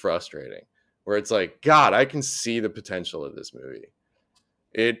part is frustrating, where it's like, God, I can see the potential of this movie.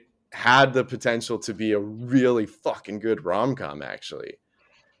 It had the potential to be a really fucking good rom-com, actually.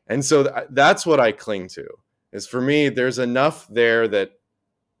 And so that's what I cling to. Is for me, there's enough there that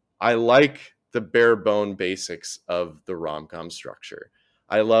I like the bare bone basics of the rom-com structure.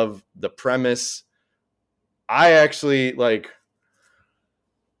 I love the premise. I actually like,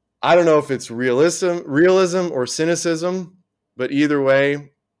 I don't know if it's realism or cynicism, but either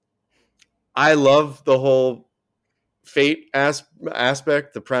way, I love the whole fate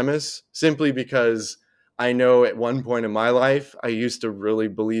aspect, the premise, simply because I know at one point in my life I used to really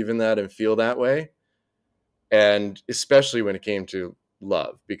believe in that and feel that way. And especially when it came to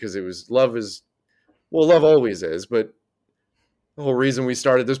love, because it was, love is, well, love always is, but the whole reason we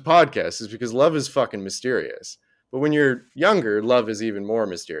started this podcast is because love is fucking mysterious. But when you're younger, love is even more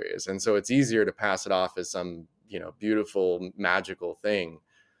mysterious. And so it's easier to pass it off as some, beautiful, magical thing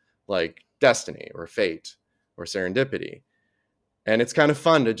like destiny or fate or serendipity. And it's kind of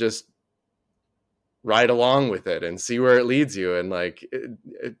fun to just ride along with it and see where it leads you, and like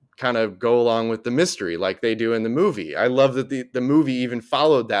it kind of go along with the mystery like they do in the movie. I love that the movie even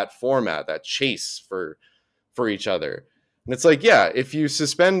followed that format, that chase for each other. And it's like, yeah, if you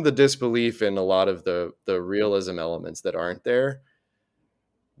suspend the disbelief in a lot of the realism elements that aren't there,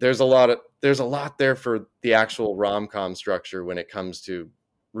 there's a lot there for the actual rom-com structure when it comes to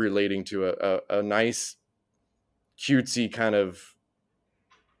relating to a nice cutesy kind of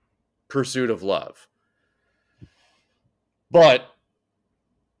pursuit of love. But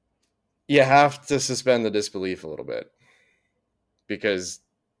you have to suspend the disbelief a little bit, because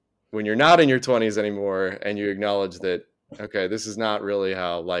when you're not in your 20s anymore and you acknowledge that, okay, this is not really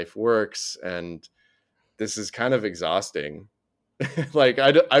how life works, and this is kind of exhausting. Like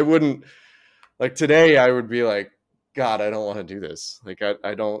I wouldn't, like today I would be like, God, I don't want to do this. Like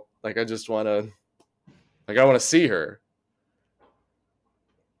I don't, like I just want to, like I want to see her.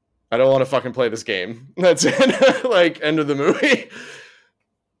 I don't want to fucking play this game. That's it. Like, end of the movie.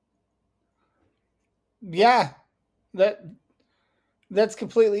 Yeah, that's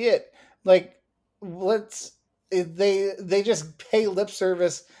completely it. Like, they just pay lip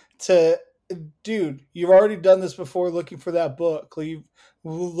service to, dude, you've already done this before looking for that book. You've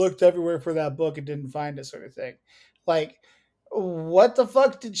looked everywhere for that book and didn't find it, sort of thing. Like, what the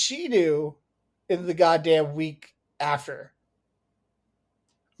fuck did she do in the goddamn week after?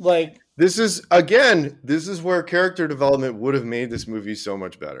 Like, this is where character development would have made this movie so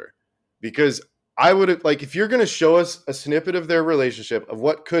much better. Because I would have, like, if you're going to show us a snippet of their relationship, of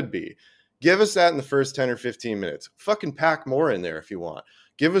what could be, give us that in the first 10 or 15 minutes. Fucking pack more in there if you want.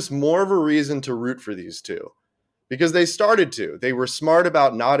 Give us more of a reason to root for these two. Because they started to. They were smart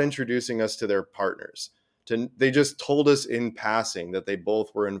about not introducing us to their partners. They just told us in passing that they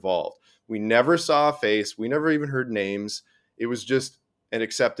both were involved. We never saw a face. We never even heard names. It was just an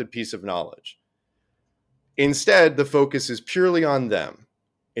accepted piece of knowledge. Instead, the focus is purely on them.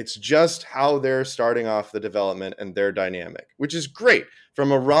 It's just how they're starting off the development and their dynamic, which is great.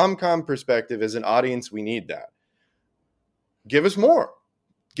 From a rom-com perspective, as an audience, we need that. Give us more.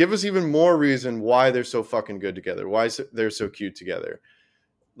 Give us even more reason why they're so fucking good together, why they're so cute together.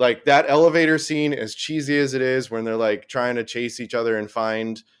 Like that elevator scene, as cheesy as it is, when they're like trying to chase each other and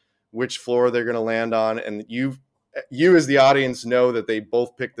find which floor they're going to land on, and you as the audience know that they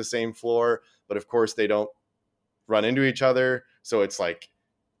both picked the same floor, but of course they don't run into each other, so it's like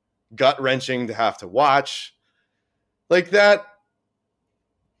gut-wrenching to have to watch. Like that,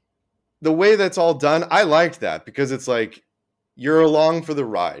 the way that's all done, I liked that, because it's like you're along for the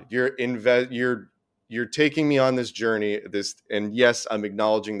ride. You're taking me on this journey, and yes, I'm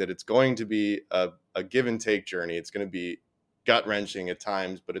acknowledging that it's going to be a give and take journey. It's going to be gut-wrenching at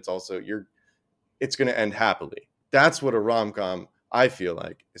times, but it's also it's going to end happily. That's what a rom-com, I feel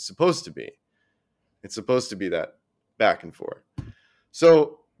like, is supposed to be. It's supposed to be that back and forth.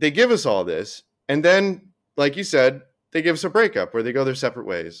 So they give us all this, and then, like you said, they give us a breakup where they go their separate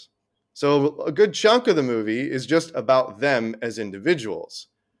ways. So a good chunk of the movie is just about them as individuals.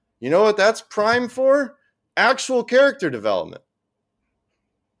 You know what that's prime for? Actual character development.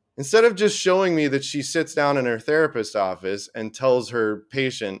 Instead of just showing me that she sits down in her therapist's office and tells her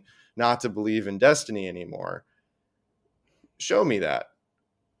patient not to believe in destiny anymore, show me that.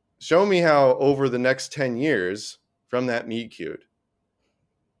 Show me how over the next 10 years from that meet cute,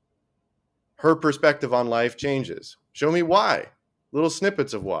 her perspective on life changes. Show me why. Little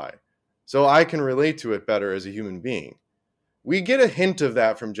snippets of why. So I can relate to it better as a human being. We get a hint of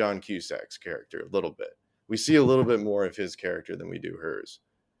that from John Cusack's character a little bit. We see a little bit more of his character than we do hers.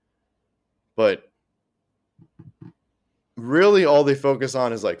 But really all they focus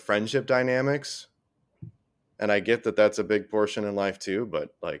on is like friendship dynamics. And I get that that's a big portion in life too,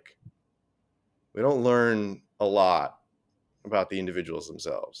 but like we don't learn a lot about the individuals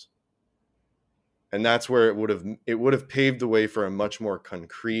themselves. And that's where it would have paved the way for a much more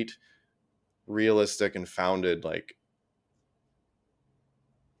concrete, realistic, and founded like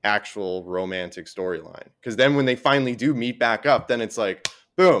actual romantic storyline. Because then when they finally do meet back up, then it's like,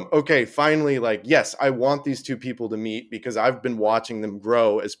 boom, okay, finally, like, yes, I want these two people to meet because I've been watching them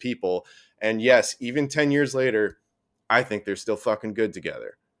grow as people. And yes, even 10 years later, I think they're still fucking good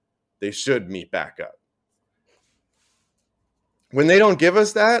together. They should meet back up. When they don't give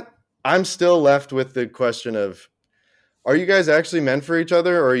us that, I'm still left with the question of, are you guys actually meant for each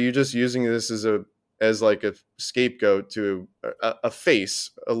other, or are you just using this as like a scapegoat to a face,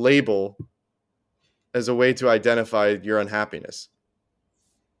 a label, as a way to identify your unhappiness?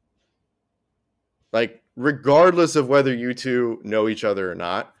 Like, regardless of whether you two know each other or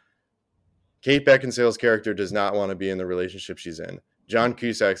not, Kate Beckinsale's character does not want to be in the relationship she's in. John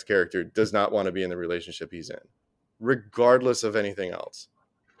Cusack's character does not want to be in the relationship he's in, regardless of anything else.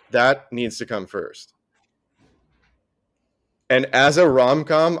 That needs to come first. And as a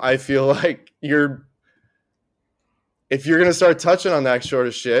rom-com, I feel like if you're going to start touching on that sort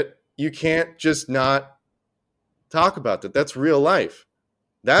of shit, you can't just not talk about that. That's real life.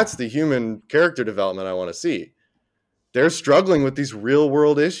 That's the human character development I want to see. They're struggling with these real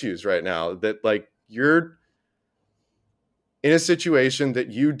world issues right now that like you're in a situation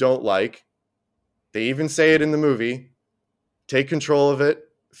that you don't like. They even say it in the movie. Take control of it.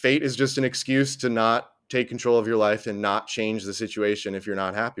 Fate is just an excuse to not take control of your life and not change the situation if you're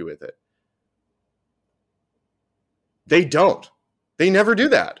not happy with it. They don't. They never do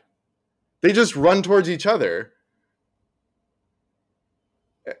that. They just run towards each other.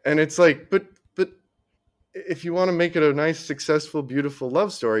 And it's like, but if you want to make it a nice, successful, beautiful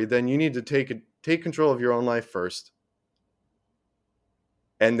love story, then you need to take control of your own life first.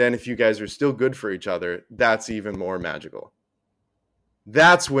 And then if you guys are still good for each other, that's even more magical.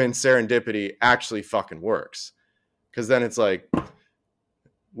 That's when serendipity actually fucking works. Because then it's like,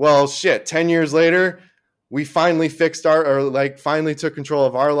 well, shit, 10 years later, we finally finally took control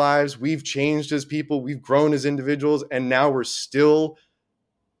of our lives. We've changed as people. We've grown as individuals. And now we're still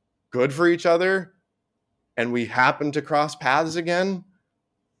good for each other. And we happen to cross paths again.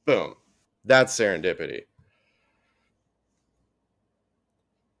 Boom. That's serendipity.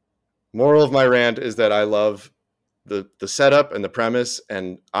 Moral of my rant is that I love the setup and the premise,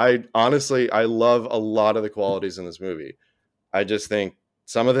 and I love a lot of the qualities in this movie. I just think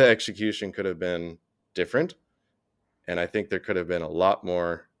some of the execution could have been different, and I think there could have been a lot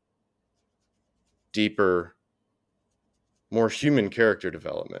more deeper, more human character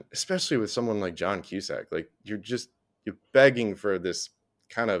development, especially with someone like John Cusack. Like you're begging for this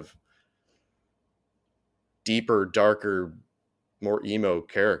kind of deeper, darker, more emo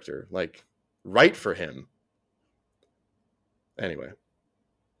character. Like, write for him. Anyway,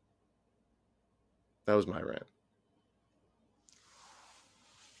 that was my rant.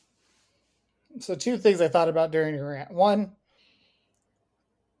 So 2 things I thought about during your rant. One,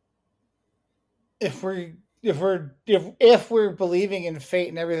 if we're believing in fate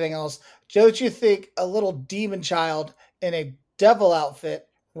and everything else, don't you think a little demon child in a devil outfit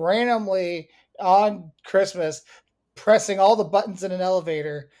randomly on Christmas pressing all the buttons in an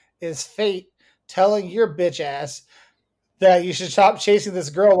elevator is fate telling your bitch ass that you should stop chasing this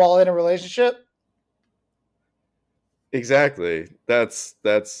girl while in a relationship? Exactly. That's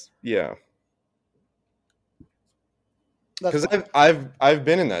yeah. Because I've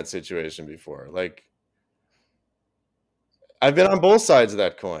been in that situation before. Like, I've been on both sides of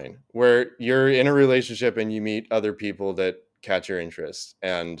that coin, where you're in a relationship and you meet other people that catch your interest,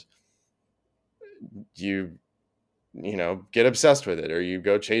 and you get obsessed with it, or you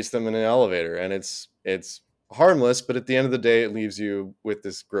go chase them in an elevator, and it's harmless, but at the end of the day, it leaves you with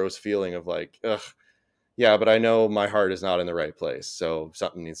this gross feeling of like, ugh, yeah, but I know my heart is not in the right place, so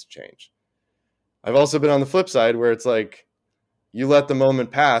something needs to change. I've also been on the flip side where it's like, you let the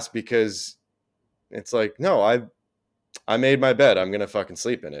moment pass because it's like, no, I made my bed. I'm going to fucking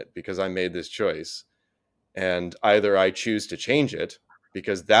sleep in it because I made this choice. And either I choose to change it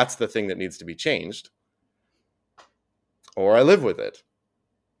because that's the thing that needs to be changed, or I live with it.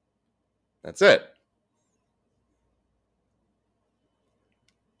 That's it.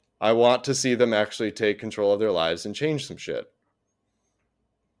 I want to see them actually take control of their lives and change some shit.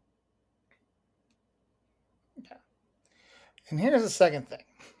 And here's the second thing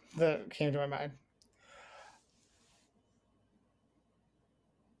that came to my mind.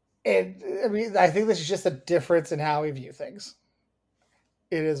 And I mean, I think this is just a difference in how we view things.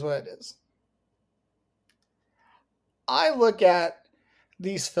 It is what it is. I look at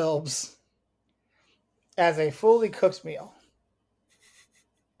these films as a fully cooked meal,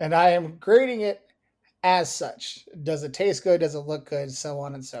 and I am grading it as such. Does it taste good? Does it look good? So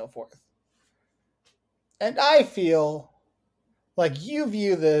on and so forth. And I feel like you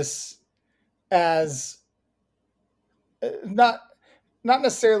view this as not not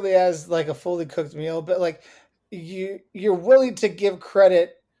necessarily as like a fully cooked meal, but like you're willing to give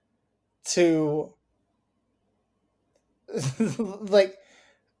credit to like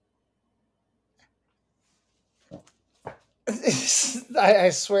I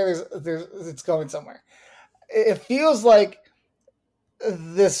swear there's it's going somewhere. It feels like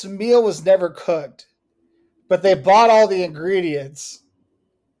this meal was never cooked, but they bought all the ingredients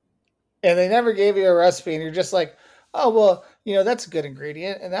and they never gave you a recipe, and you're just like, oh well, that's a good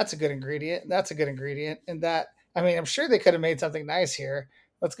ingredient, and that's a good ingredient, and that's a good ingredient, and that. I mean, I'm sure they could have made something nice here.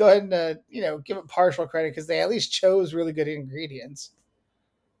 Let's go ahead and give it partial credit because they at least chose really good ingredients.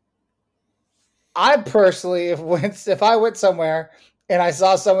 I personally, if I went somewhere and I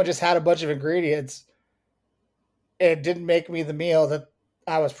saw someone just had a bunch of ingredients, it didn't make me the meal that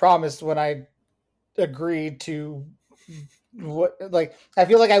I was promised when I agreed to what. Like, I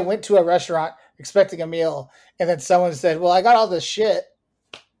feel like I went to a restaurant expecting a meal, and then someone said, "Well, I got all this shit.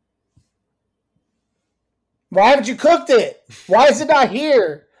 Why haven't you cooked it? Why is it not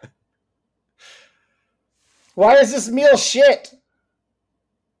here? Why is this meal shit?"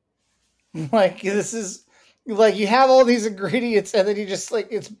 Like, this is like you have all these ingredients, and then you just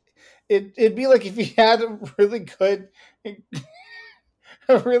like it'd be like if you had a really good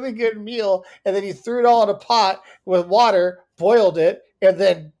meal, and then you threw it all in a pot with water, boiled it, and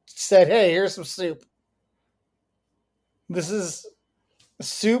then said, "Hey, here's some soup." This is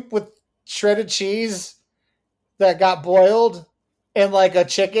soup with shredded cheese that got boiled, and like a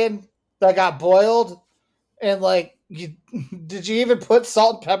chicken that got boiled, and like did you even put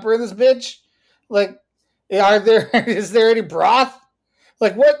salt and pepper in this bitch? Like, is there any broth?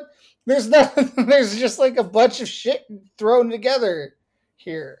 Like, what? There's nothing. There's just like a bunch of shit thrown together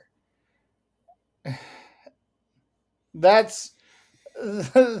here. That's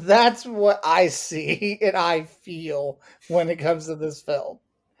that's what I see and I feel when it comes to this film.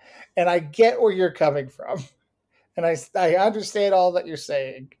 And I get where you're coming from. And I understand all that you're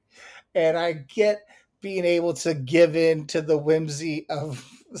saying. And I get being able to give in to the whimsy of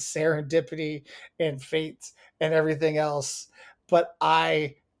serendipity and fate and everything else. But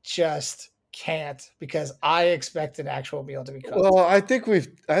I just can't because I expect an actual meal to be cooked. Well, I think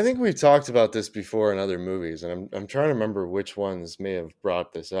we've talked about this before in other movies, and I'm trying to remember which ones may have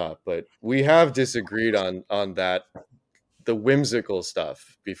brought this up, but we have disagreed on that the whimsical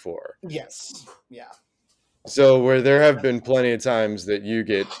stuff before. Yes. Yeah. So where there have been plenty of times that you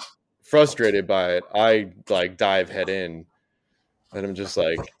get frustrated by it, I like dive head in, and I'm just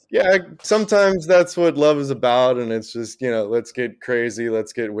like, yeah, sometimes that's what love is about, and it's just let's get crazy,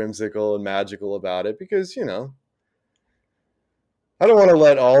 let's get whimsical and magical about it because I don't want to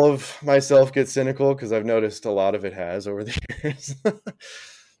let all of myself get cynical because I've noticed a lot of it has over the years.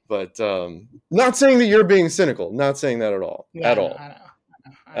 But not saying that you're being cynical, not saying that at all, Yeah, at all.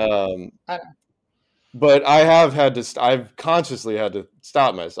 I know. But I've consciously had to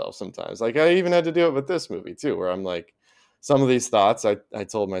stop myself sometimes. Like I even had to do it with this movie too, where I'm like, some of these thoughts I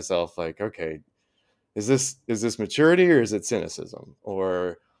told myself like, okay, is this maturity or is it cynicism?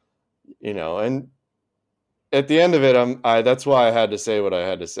 Or, and at the end of it, that's why I had to say what I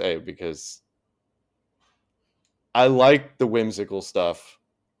had to say, because I like the whimsical stuff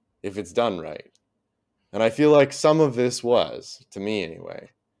if it's done right. And I feel like some of this was, to me anyway,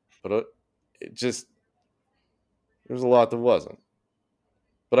 but it just, there's a lot that wasn't.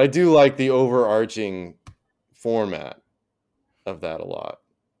 But I do like the overarching format of that a lot.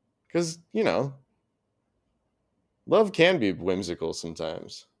 Because, love can be whimsical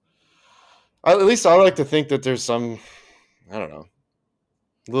sometimes. At least I like to think that there's some, I don't know,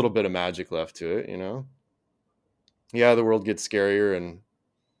 a little bit of magic left to it, Yeah, the world gets scarier and,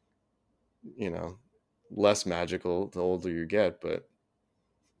 less magical the older you get, but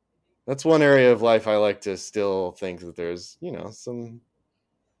that's one area of life I like to still think that there's, some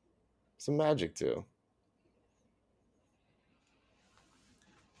magic to.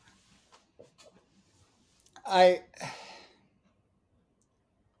 I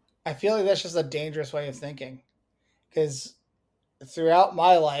feel like that's just a dangerous way of thinking because throughout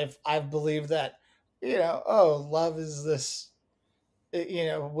my life I've believed that love is this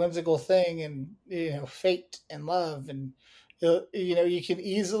whimsical thing, and fate and love, and you can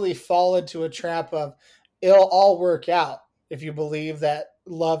easily fall into a trap of it'll all work out if you believe that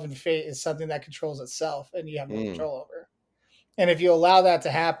love and fate is something that controls itself and you have no Mm. control over. And if you allow that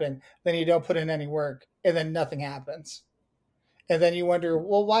to happen, then you don't put in any work, and then nothing happens. And then you wonder,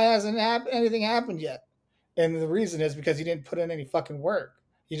 well, why hasn't anything happened yet? And the reason is because you didn't put in any fucking work.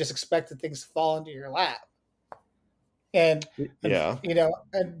 You just expected things to fall into your lap. And Yeah.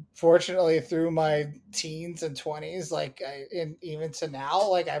 unfortunately, through my teens and 20s, and even to now,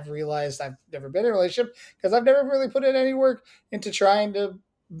 like, I've realized I've never been in a relationship because I've never really put in any work into trying to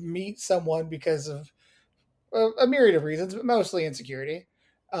meet someone because of a myriad of reasons, but mostly insecurity.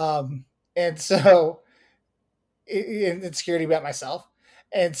 And so, insecurity about myself.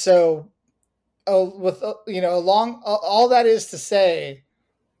 And so, with along all that is to say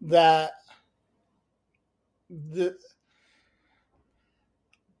that the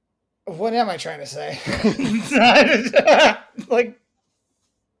what am I trying to say? Like,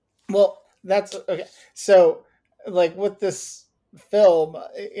 well, that's okay. So, like, with this film,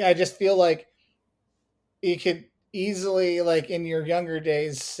 I just feel like you could easily, like, in your younger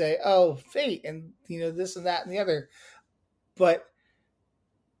days, say, "Oh, fate," and this and that and the other. But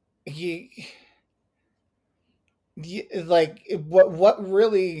you, like, what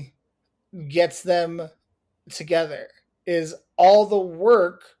really gets them together is all the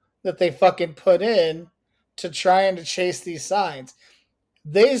work that they fucking put in to trying to chase these signs.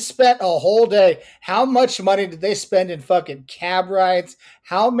 They spent a whole day. How much money did they spend in fucking cab rides?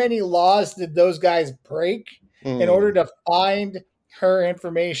 How many laws did those guys break in order to find her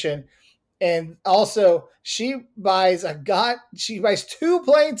information? And also, she buys 2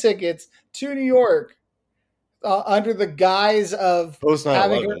 plane tickets to New York under the guise of Post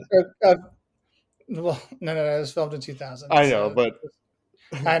having 9/11. her. Well, no, it was filmed in 2000. I know, So but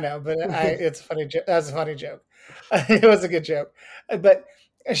I know, but it's a funny joke. That's a funny joke. It was a good joke, but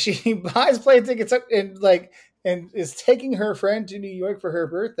she buys plane tickets and is taking her friend to New York for her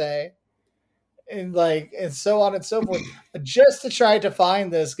birthday, and so on and so forth, just to try to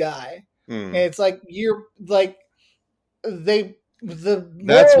find this guy. And it's like you're like they the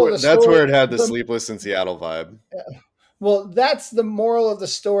moral of the that's story. where it had the Sleepless in Seattle vibe. Well, that's the moral of the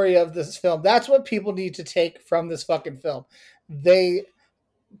story of this film. That's what people need to take from this fucking film. They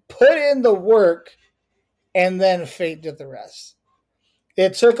put in the work, and then fate did the rest.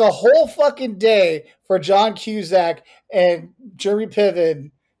 It took a whole fucking day for John Cusack and Jeremy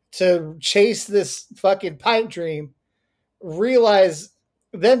Piven to chase this fucking pipe dream, realize,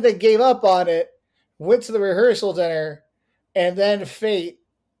 then they gave up on it, went to the rehearsal dinner, and then fate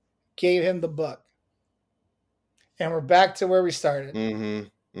gave him the book. And we're back to where we started.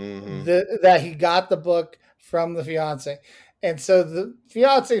 That he got the book from the fiance. And so the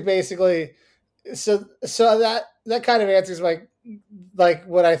fiance basically, so that kind of answers like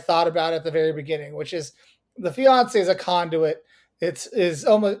what I thought about at the very beginning, which is the fiance is a conduit. It's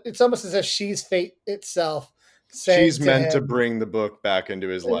almost as if she's fate itself. She's meant to bring the book back into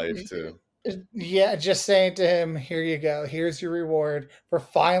his life too. Yeah, just saying to him, "Here you go. Here's your reward for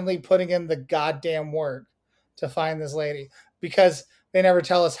finally putting in the goddamn work to find this lady." Because they never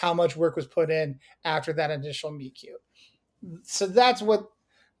tell us how much work was put in after that initial meet cute. So that's what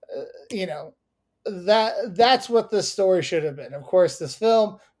that's what the story should have been. Of course, this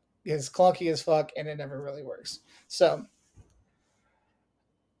film is clunky as fuck, and it never really works. So,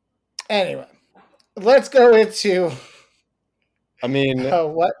 anyway, let's go into. I mean,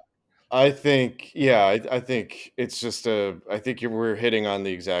 what? I think, yeah, I think it's just I think we're hitting on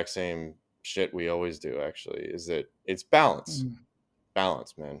the exact same shit we always do. Actually, is that it's balance,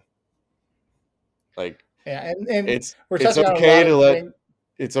 balance, man. Like, yeah, and it's okay to let.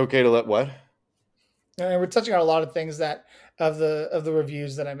 It's okay to let what? And we're touching on a lot of things that of the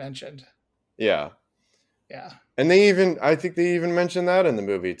reviews that I mentioned. Yeah. Yeah. And I think they even mentioned that in the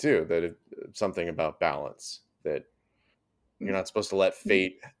movie too, that something about balance, that you're not supposed to let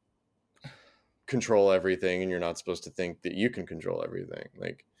fate control everything, and you're not supposed to think that you can control everything.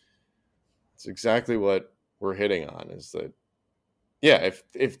 Like, it's exactly what we're hitting on, is that, yeah,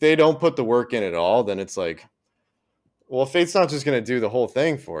 if they don't put the work in at all, then it's like, well, fate's not just going to do the whole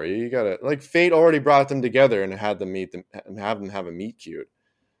thing for you. You got to, like, fate already brought them together and had them have them have a meet cute,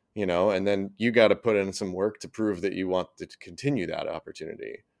 and then you got to put in some work to prove that you want to continue that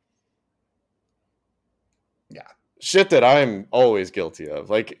opportunity. Yeah. Shit that I'm always guilty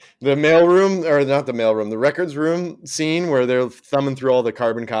of. Like the mailroom, or not the mailroom, the records room scene where they're thumbing through all the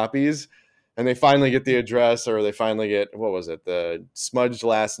carbon copies and they finally get the address, or they finally get, what was it? The smudged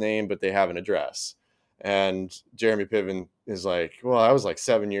last name, but they have an address. And Jeremy Piven is like, well, I was like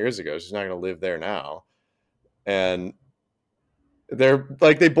 7 years ago. She's not going to live there now. And they're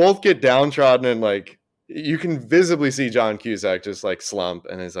like, they both get downtrodden, and like you can visibly see John Cusack just like slump,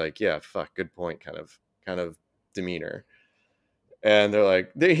 and is like, yeah, fuck, good point, kind of demeanor. And they're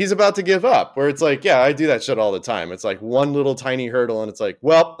like, he's about to give up, where it's like, yeah, I do that shit all the time. It's like one little tiny hurdle, and it's like,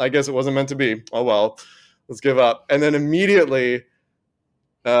 well, I guess it wasn't meant to be. Oh well, let's give up. And then immediately,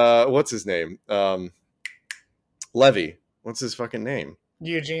 what's his name? Levy. What's his fucking name?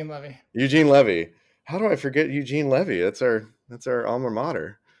 Eugene Levy. Eugene Levy. How do I forget Eugene Levy? That's our alma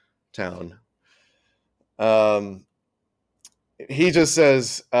mater town. He just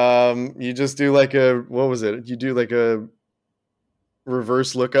says, you just do like what was it? You do like a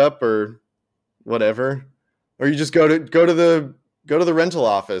reverse lookup or whatever, or you just go to the rental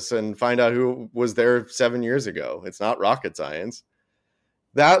office and find out who was there 7 years ago. It's not rocket science.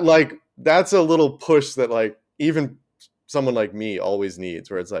 That's a little push that like even someone like me always needs,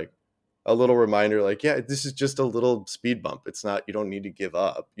 where it's like a little reminder, like, yeah, this is just a little speed bump. It's not, you don't need to give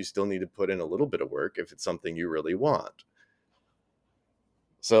up. You still need to put in a little bit of work if it's something you really want.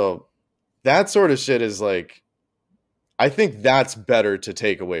 So that sort of shit is like, I think that's better to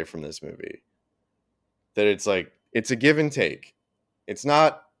take away from this movie. That it's like, it's a give and take. It's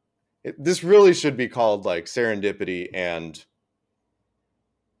not, this really should be called like serendipity and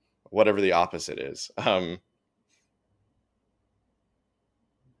whatever the opposite is.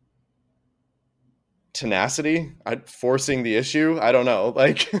 Tenacity, forcing the issue. I don't know.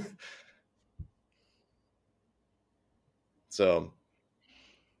 Like, so.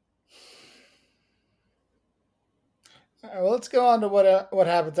 All right, well, let's go on to what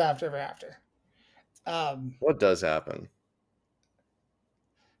happens after. What does happen?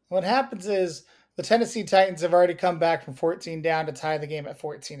 What happens is the Tennessee Titans have already come back from 14 down to tie the game at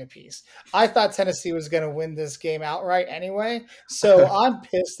 14 apiece. I thought Tennessee was going to win this game outright anyway, so I'm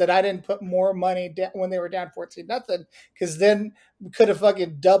pissed that I didn't put more money when they were down 14-0, because then we could have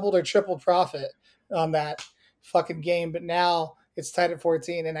fucking doubled or tripled profit on that fucking game. But now it's tied at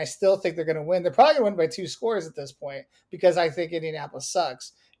 14, and I still think they're going to win. They're probably going to win by 2 scores at this point, because I think Indianapolis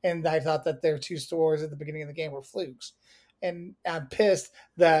sucks, and I thought that their 2 scores at the beginning of the game were flukes. And I'm pissed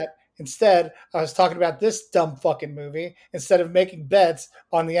that instead I was talking about this dumb fucking movie instead of making bets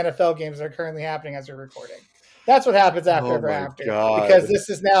on the NFL games that are currently happening as we're recording. That's what happens after Ever After, because this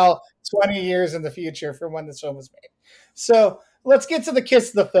is now 20 years in the future from when this film was made. So let's get to the kiss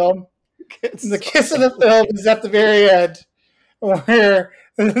of the film. The kiss of the film is at the very end, where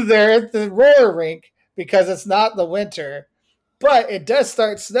they're at the roller rink because it's not the winter, but it does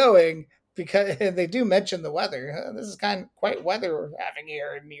start snowing, because they do mention the weather. This is quite weather we're having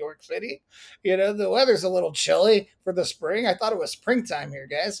here in New York City. You know, the weather's a little chilly for the spring. I thought it was springtime here,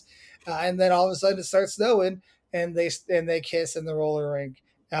 guys. And then all of a sudden it starts snowing, and they kiss in the roller rink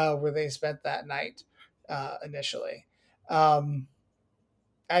where they spent that night initially. I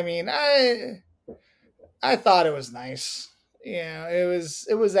mean, I thought it was nice. Yeah, it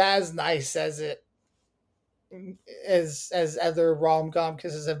was as nice as it as other rom-com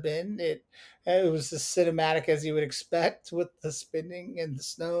kisses have been. It was as cinematic as you would expect, with the spinning and the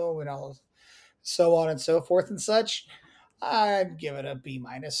snow and all so on and so forth and such. I'd give it a B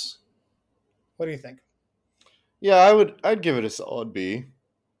minus. What do you think? Yeah, I'd give it a solid B.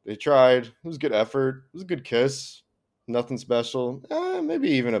 They tried. It was a good effort. It was a good kiss. Nothing special. Maybe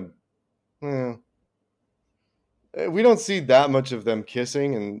even we don't see that much of them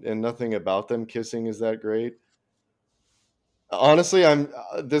kissing, and nothing about them kissing is that great. Honestly, I'm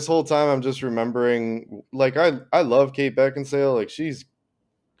this whole time I'm just remembering, like, I love Kate Beckinsale. Like, she's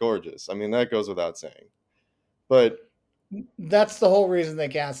gorgeous. I mean, that goes without saying. But that's the whole reason they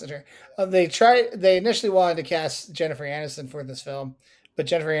casted her. They initially wanted to cast Jennifer Aniston for this film, but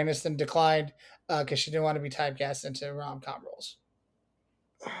Jennifer Aniston declined because she didn't want to be typecast into rom-com roles.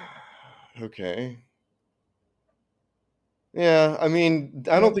 Okay. Yeah, I mean,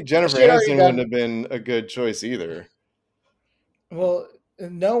 I don't think Jennifer Aniston wouldn't have been a good choice either. Well,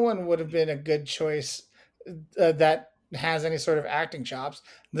 no one would have been a good choice that has any sort of acting chops.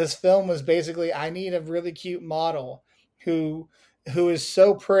 This film was basically, I need a really cute model who is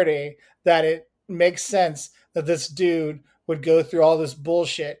so pretty that it makes sense that this dude would go through all this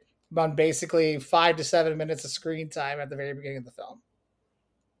bullshit on basically 5 to 7 minutes of screen time at the very beginning of the film.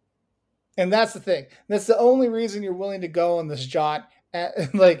 And that's the thing. That's the only reason you're willing to go on this jaunt,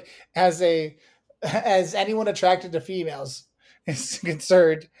 like as anyone attracted to females is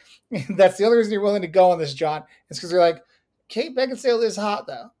concerned. That's the only reason you're willing to go on this jaunt, is because you're like, Kate Beckinsale is hot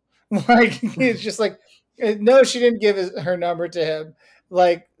though. Like, it's just like, no, she didn't give her number to him.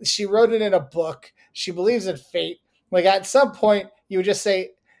 Like, she wrote it in a book. She believes in fate. Like at some point, you would just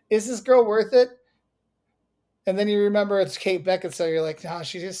say, "Is this girl worth it?" And then you remember it's Kate Beckinsale. You're like, "No,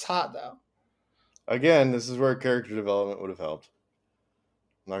 she's just hot though." Again, this is where character development would have helped.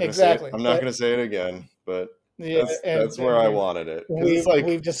 I'm not gonna say it. Exactly, I'm not but gonna say it again, but yeah, that's and where I we've wanted it because it's we've like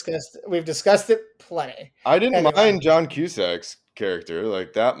we've discussed it plenty. I didn't Anyway, mind John Cusack's character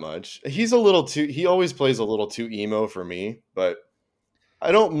like that much. He's a little too. He always plays a little too emo for me, but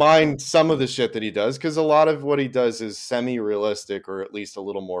I don't mind some of the shit that he does because a lot of what he does is semi-realistic or at least a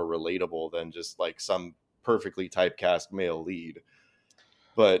little more relatable than just like some perfectly typecast male lead.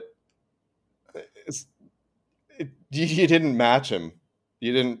 But it's, you didn't match him.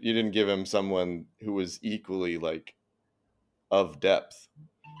 You didn't give him someone who was equally like of depth.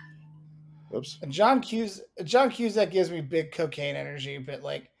 Oops. John Cusack gives me big cocaine energy, but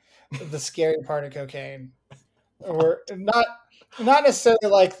like the scary part of cocaine, or not necessarily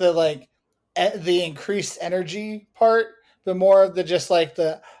like the increased energy part, but more of the just like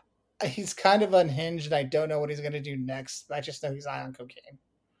the he's kind of unhinged and I don't know what he's gonna do next. I just know he's high on cocaine.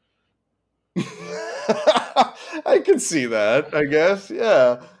 I can see that. I guess.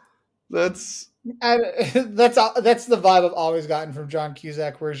 Yeah. That's And that's the vibe I've always gotten from John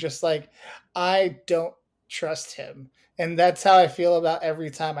Cusack, where it's just like I don't trust him, and that's how I feel about every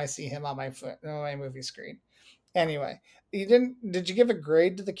time I see him on my movie screen. Anyway, you didn't? Did you give a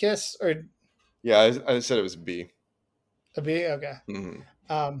grade to the kiss or yeah. I said it was B. a B? Okay. Mhm.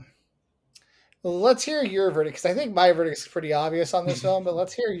 Um, let's hear your verdict because I think my verdict is pretty obvious on this film, but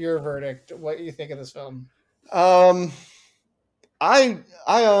let's hear your verdict. What you think of this film? Um, I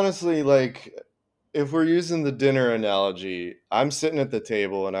honestly like if we're using the dinner analogy, I'm sitting at the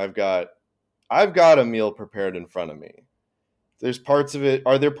table and I've got a meal prepared in front of me. There's parts of it.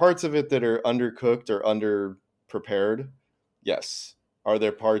 Are there parts of it that are undercooked or under prepared? Yes. Are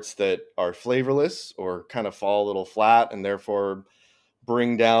there parts that are flavorless or kind of fall a little flat and therefore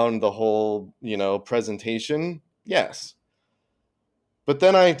bring down the whole, presentation? Yes. But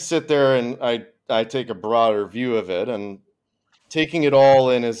then I sit there and I take a broader view of it and taking it all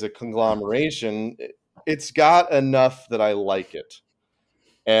in as a conglomeration, it's got enough that I like it.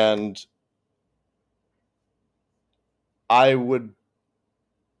 And I would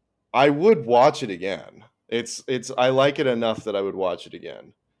I would watch it again. It's I like it enough that I would watch it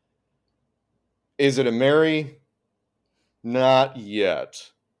again. Is it a Mary? Not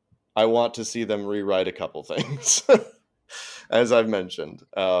yet. I want to see them rewrite a couple things, as I've mentioned.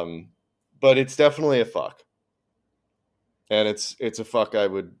 But it's definitely a fuck, and it's a fuck I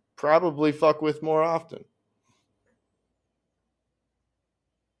would probably fuck with more often.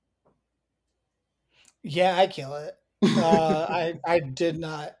 Yeah, I kill it. I did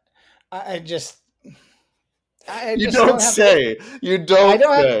not. I just I You just don't don't have. say. You I don't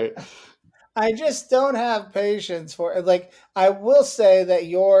don't have. say. I just don't have patience for it. Like I will say that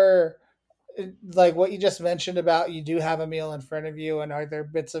your like what you just mentioned about you do have a meal in front of you, and are there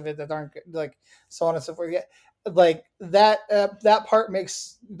bits of it that aren't good, like so on and so forth. Yeah, like that part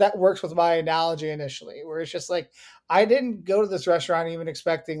makes that works with my analogy initially, where it's just like I didn't go to this restaurant even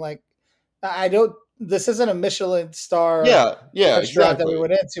expecting like I don't. This isn't a Michelin star Yeah, yeah, restaurant that we exactly.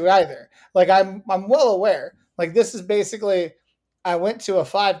 went into either. Like I'm well aware. Like this is basically I went to a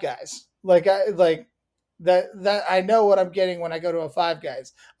Five Guys. Like I like that I know what I'm getting when I go to a Five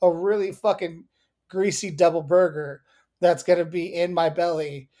Guys. A really fucking greasy double burger that's gonna be in my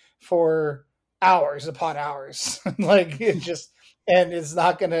belly for hours upon hours. Like it just and it's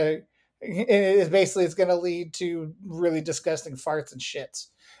not gonna it's basically it's gonna lead to really disgusting farts and shits.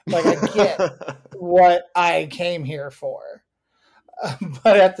 Like I get what I came here for.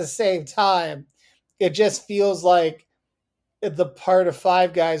 But at the same time, it just feels like the part of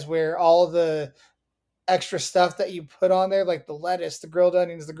Five Guys where all the extra stuff that you put on there, like the lettuce, the grilled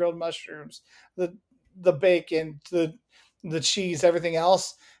onions, the grilled mushrooms, the bacon, the cheese, everything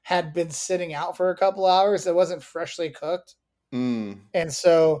else had been sitting out for a couple hours. It wasn't freshly cooked, Mm. and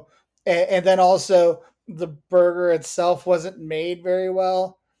so and then also the burger itself wasn't made very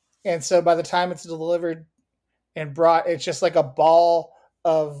well, and so by the time it's delivered and brought, it's just like a ball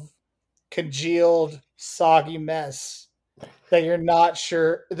of congealed, soggy mess that you're not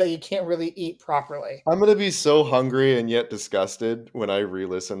sure that you can't really eat properly. I'm gonna be so hungry and yet disgusted when I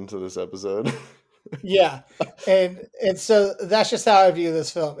re-listen to this episode. Yeah, and so that's just how I view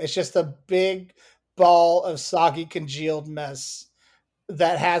this film. It's just a big ball of soggy, congealed mess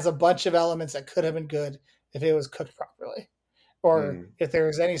that has a bunch of elements that could have been good if it was cooked properly, or Mm. if there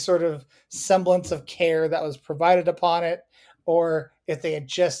was any sort of semblance of care that was provided upon it, or if they had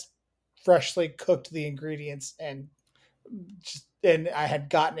just freshly cooked the ingredients and I had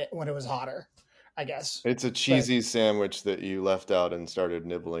gotten it when it was hotter. I guess. It's a But cheesy sandwich that you left out and started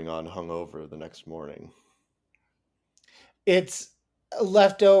nibbling on hungover the next morning. it's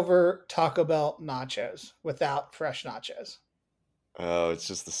leftover Taco Bell nachos without fresh nachos. Oh, it's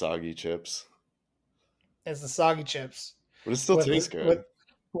just the soggy chips. It's the soggy chips But it still with tastes the,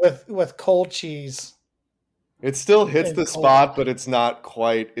 with good. with cold cheese It still hits and the cold spot, water. but it's not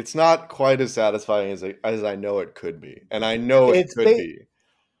quite as satisfying as I know it could be. And I know it It's could be.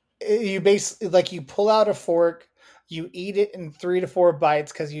 you basically like you pull out a fork, you eat it in 3 to 4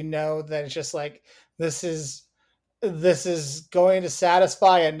 bites because you know that it's just like this is this is going to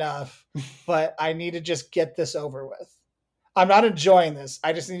satisfy enough, but I need to just get this over with. I'm not enjoying this.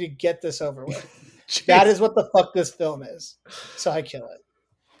 I just need to get this over with. That Jeez. is what the fuck this film is. So I kill it.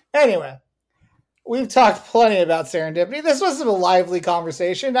 Anyway, we've talked plenty about Serendipity. This was a lively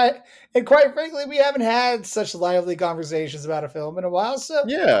conversation. And quite frankly, we haven't had such lively conversations about a film in a while, so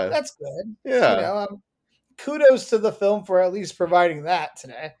Yeah. that's good. Yeah. Kudos to the film for at least providing that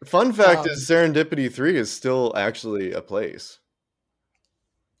today. Fun fact Um, is Serendipity 3 is still actually a place.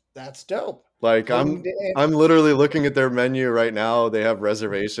 That's dope. Like Bloomingdale- I'm literally looking at their menu right now. They have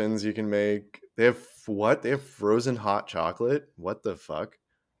reservations you can make. They have what? They have frozen hot chocolate? What the fuck?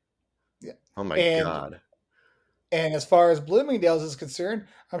 Yeah. Oh my And god. And as far as Bloomingdale's is concerned,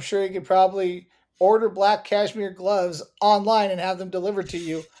 I'm sure you could probably order black cashmere gloves online and have them delivered to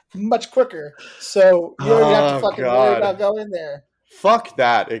you much quicker. So you don't even have to Oh fucking worry about god. going there. Fuck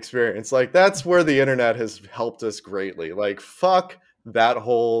that experience. Like that's where the internet has helped us greatly. Like fuck that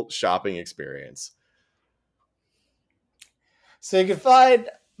whole shopping experience. So you can find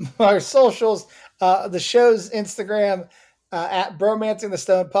our socials, the show's Instagram at Bromancing the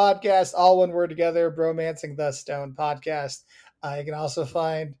Stone Podcast, all one word together, Bromancing the Stone Podcast. You can also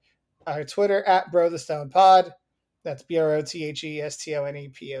find our Twitter at Bro the Stone Pod. That's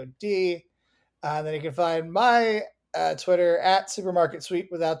BROTHESTONEPOD. Then you can find my Twitter at Supermarket Sweep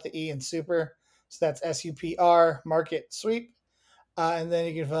without the E in super. So that's SUPR Market Sweep. And then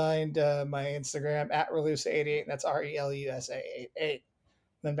you can find my Instagram at Relusa88, and that's RELUSA88.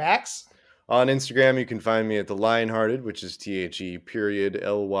 Then Max. On Instagram, you can find me at the Lionhearted, which is THE period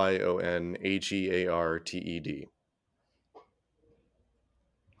LYONHEARTED.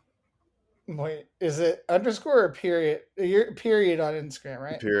 Wait, is it underscore or period? Your period on Instagram,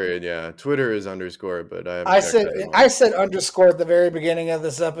 right? Period, yeah. Twitter is underscore, but I haven't I checked said that in a I while. said underscore at the very beginning of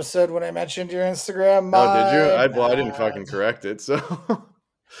this episode when I mentioned your Instagram. Oh, did you? My I didn't fucking bad. correct it, so Womp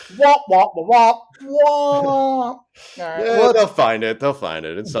womp womp womp. All right. yeah, Well, they'll find it. They'll find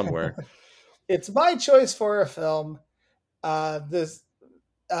it. It's somewhere. it's my choice for a film. This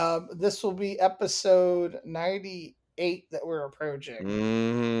will be episode 98 that we're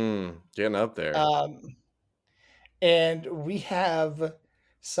approaching. Getting up there. And we have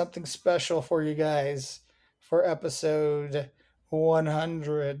something special for you guys for episode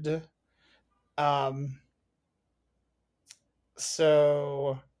 100.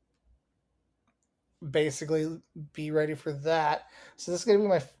 So basically be ready for that. So this is going to be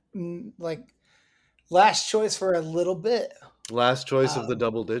my last choice for a little bit. Last choice of the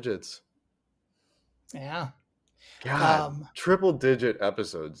double digits. Yeah. God, triple digit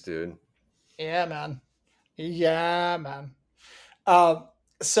episodes, dude. Yeah, man. Yeah, man.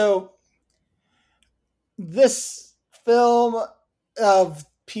 So this film of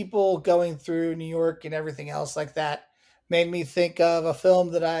people going through New York and everything else like that made me think of a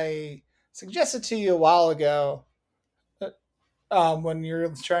film that I suggested to you a while ago when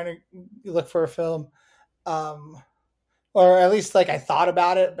you're trying to look for a film. Or at least like I thought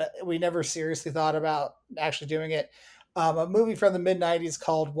about it, but we never seriously thought about actually doing it. A movie from the mid-90s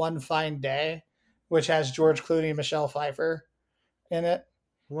called One Fine Day, which has George Clooney and Michelle Pfeiffer in it.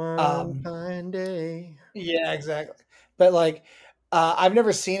 One fine day. Yeah, exactly. But like, I've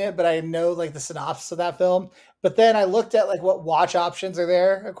never seen it, but I know like the synopsis of that film. But then I looked at like what watch options are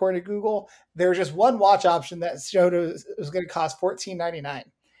there according to Google. There was just one watch option that showed it was going to cost $14.99,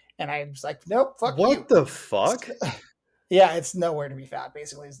 and I was like, nope, fuck you. What the fuck? Yeah, it's nowhere to be found.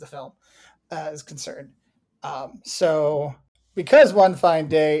 Basically, is the film is concerned. So because One Fine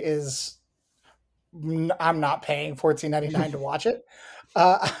Day is, I'm not paying $14.99 to watch it.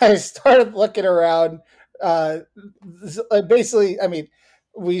 I started looking around. Basically, I mean,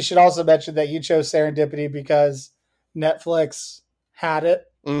 we should also mention that you chose Serendipity because Netflix had it,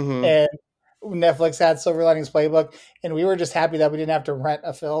 and Netflix had Silver Linings Playbook, and we were just happy that we didn't have to rent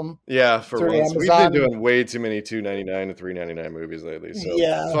a film. Yeah, for through once. We've Amazon. been doing way too many $2.99 and $3.99 movies lately. So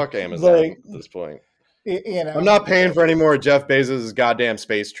Yeah, fuck Amazon like, at this point. You know, I'm not paying for any more Jeff Bezos' goddamn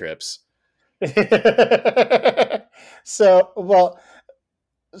space trips. So, well,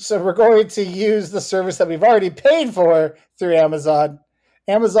 So we're going to use the service that we've already paid for through Amazon,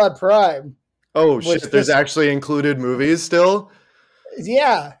 Amazon Prime. Oh Which shit! There's actually included movies still.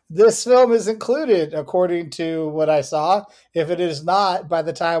 yeah, this film is included according to what I saw. If it is not, by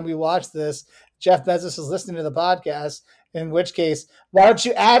the time we watch this, Jeff Bezos is listening to the podcast. In which case, why don't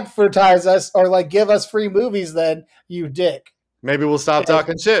you advertise us or like give us free movies then, you dick? Maybe we'll stop And,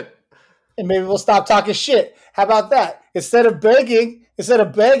 talking shit. and maybe we'll stop talking shit. How about that? Instead of begging, get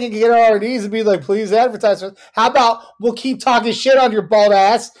on our knees and be like, please advertise us, how about we'll keep talking shit on your bald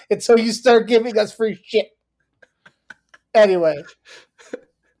ass until you start giving us free shit? Anyway,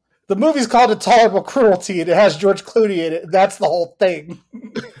 the movie's called Intolerable Cruelty, and it has George Clooney in it. That's the whole thing.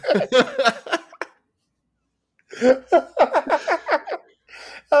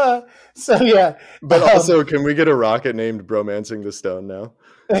 So yeah, But also, can we get a rocket named Bromancing the Stone now?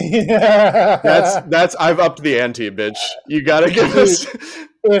 yeah. That's I've upped the ante, bitch. You gotta give us.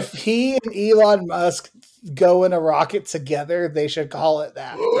 If he and Elon Musk go in a rocket together, they should call it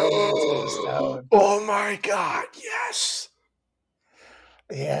that. Romancing the Stone. Oh my god! Yes.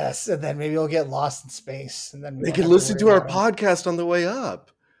 Yes, and then maybe we'll get lost in space, and then we They won't can have listen to worry our about it. podcast on the way up.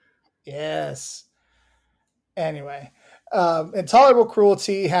 Yes. Anyway, Intolerable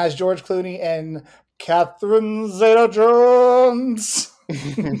Cruelty has George Clooney and Catherine Zeta-Jones.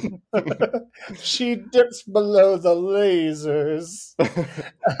 She dips below the lasers.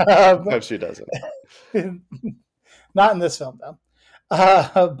 No, she doesn't. Not in this film, though.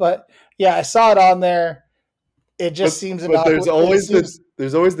 But yeah, I saw it on there. It just seems But there's innocuous.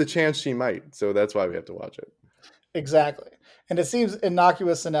 always the chance she might. So that's why we have to watch it. Exactly. And it seems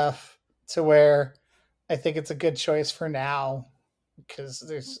innocuous enough to where I think it's a good choice for now because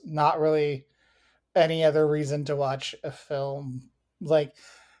there's not really any other reason to watch a film. Like,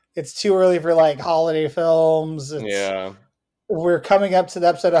 it's too early for like holiday films. Yeah. We're coming up to the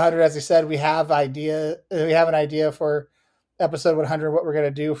episode 100. As I said, we have an idea for episode 100, what we're going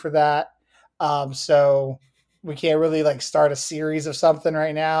to do for that. So we can't really like start a series of something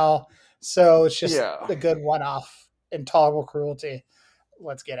right now. So it's just a good one-off. Intolerable Cruelty.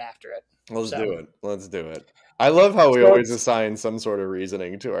 Let's get after it. Let's do it. I love how we always assign some sort of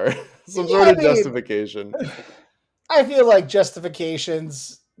reasoning to our sort of justification. I feel like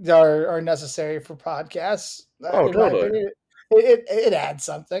justifications are necessary for podcasts. Oh, totally. It adds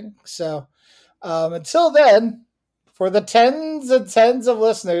something. So until then, for the tens and tens of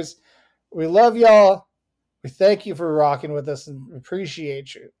listeners, we love y'all. We thank you for rocking with us and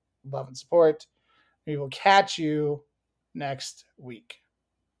appreciate your love and support. We will catch you next week.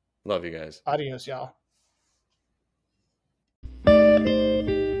 Love you guys. Adios, y'all.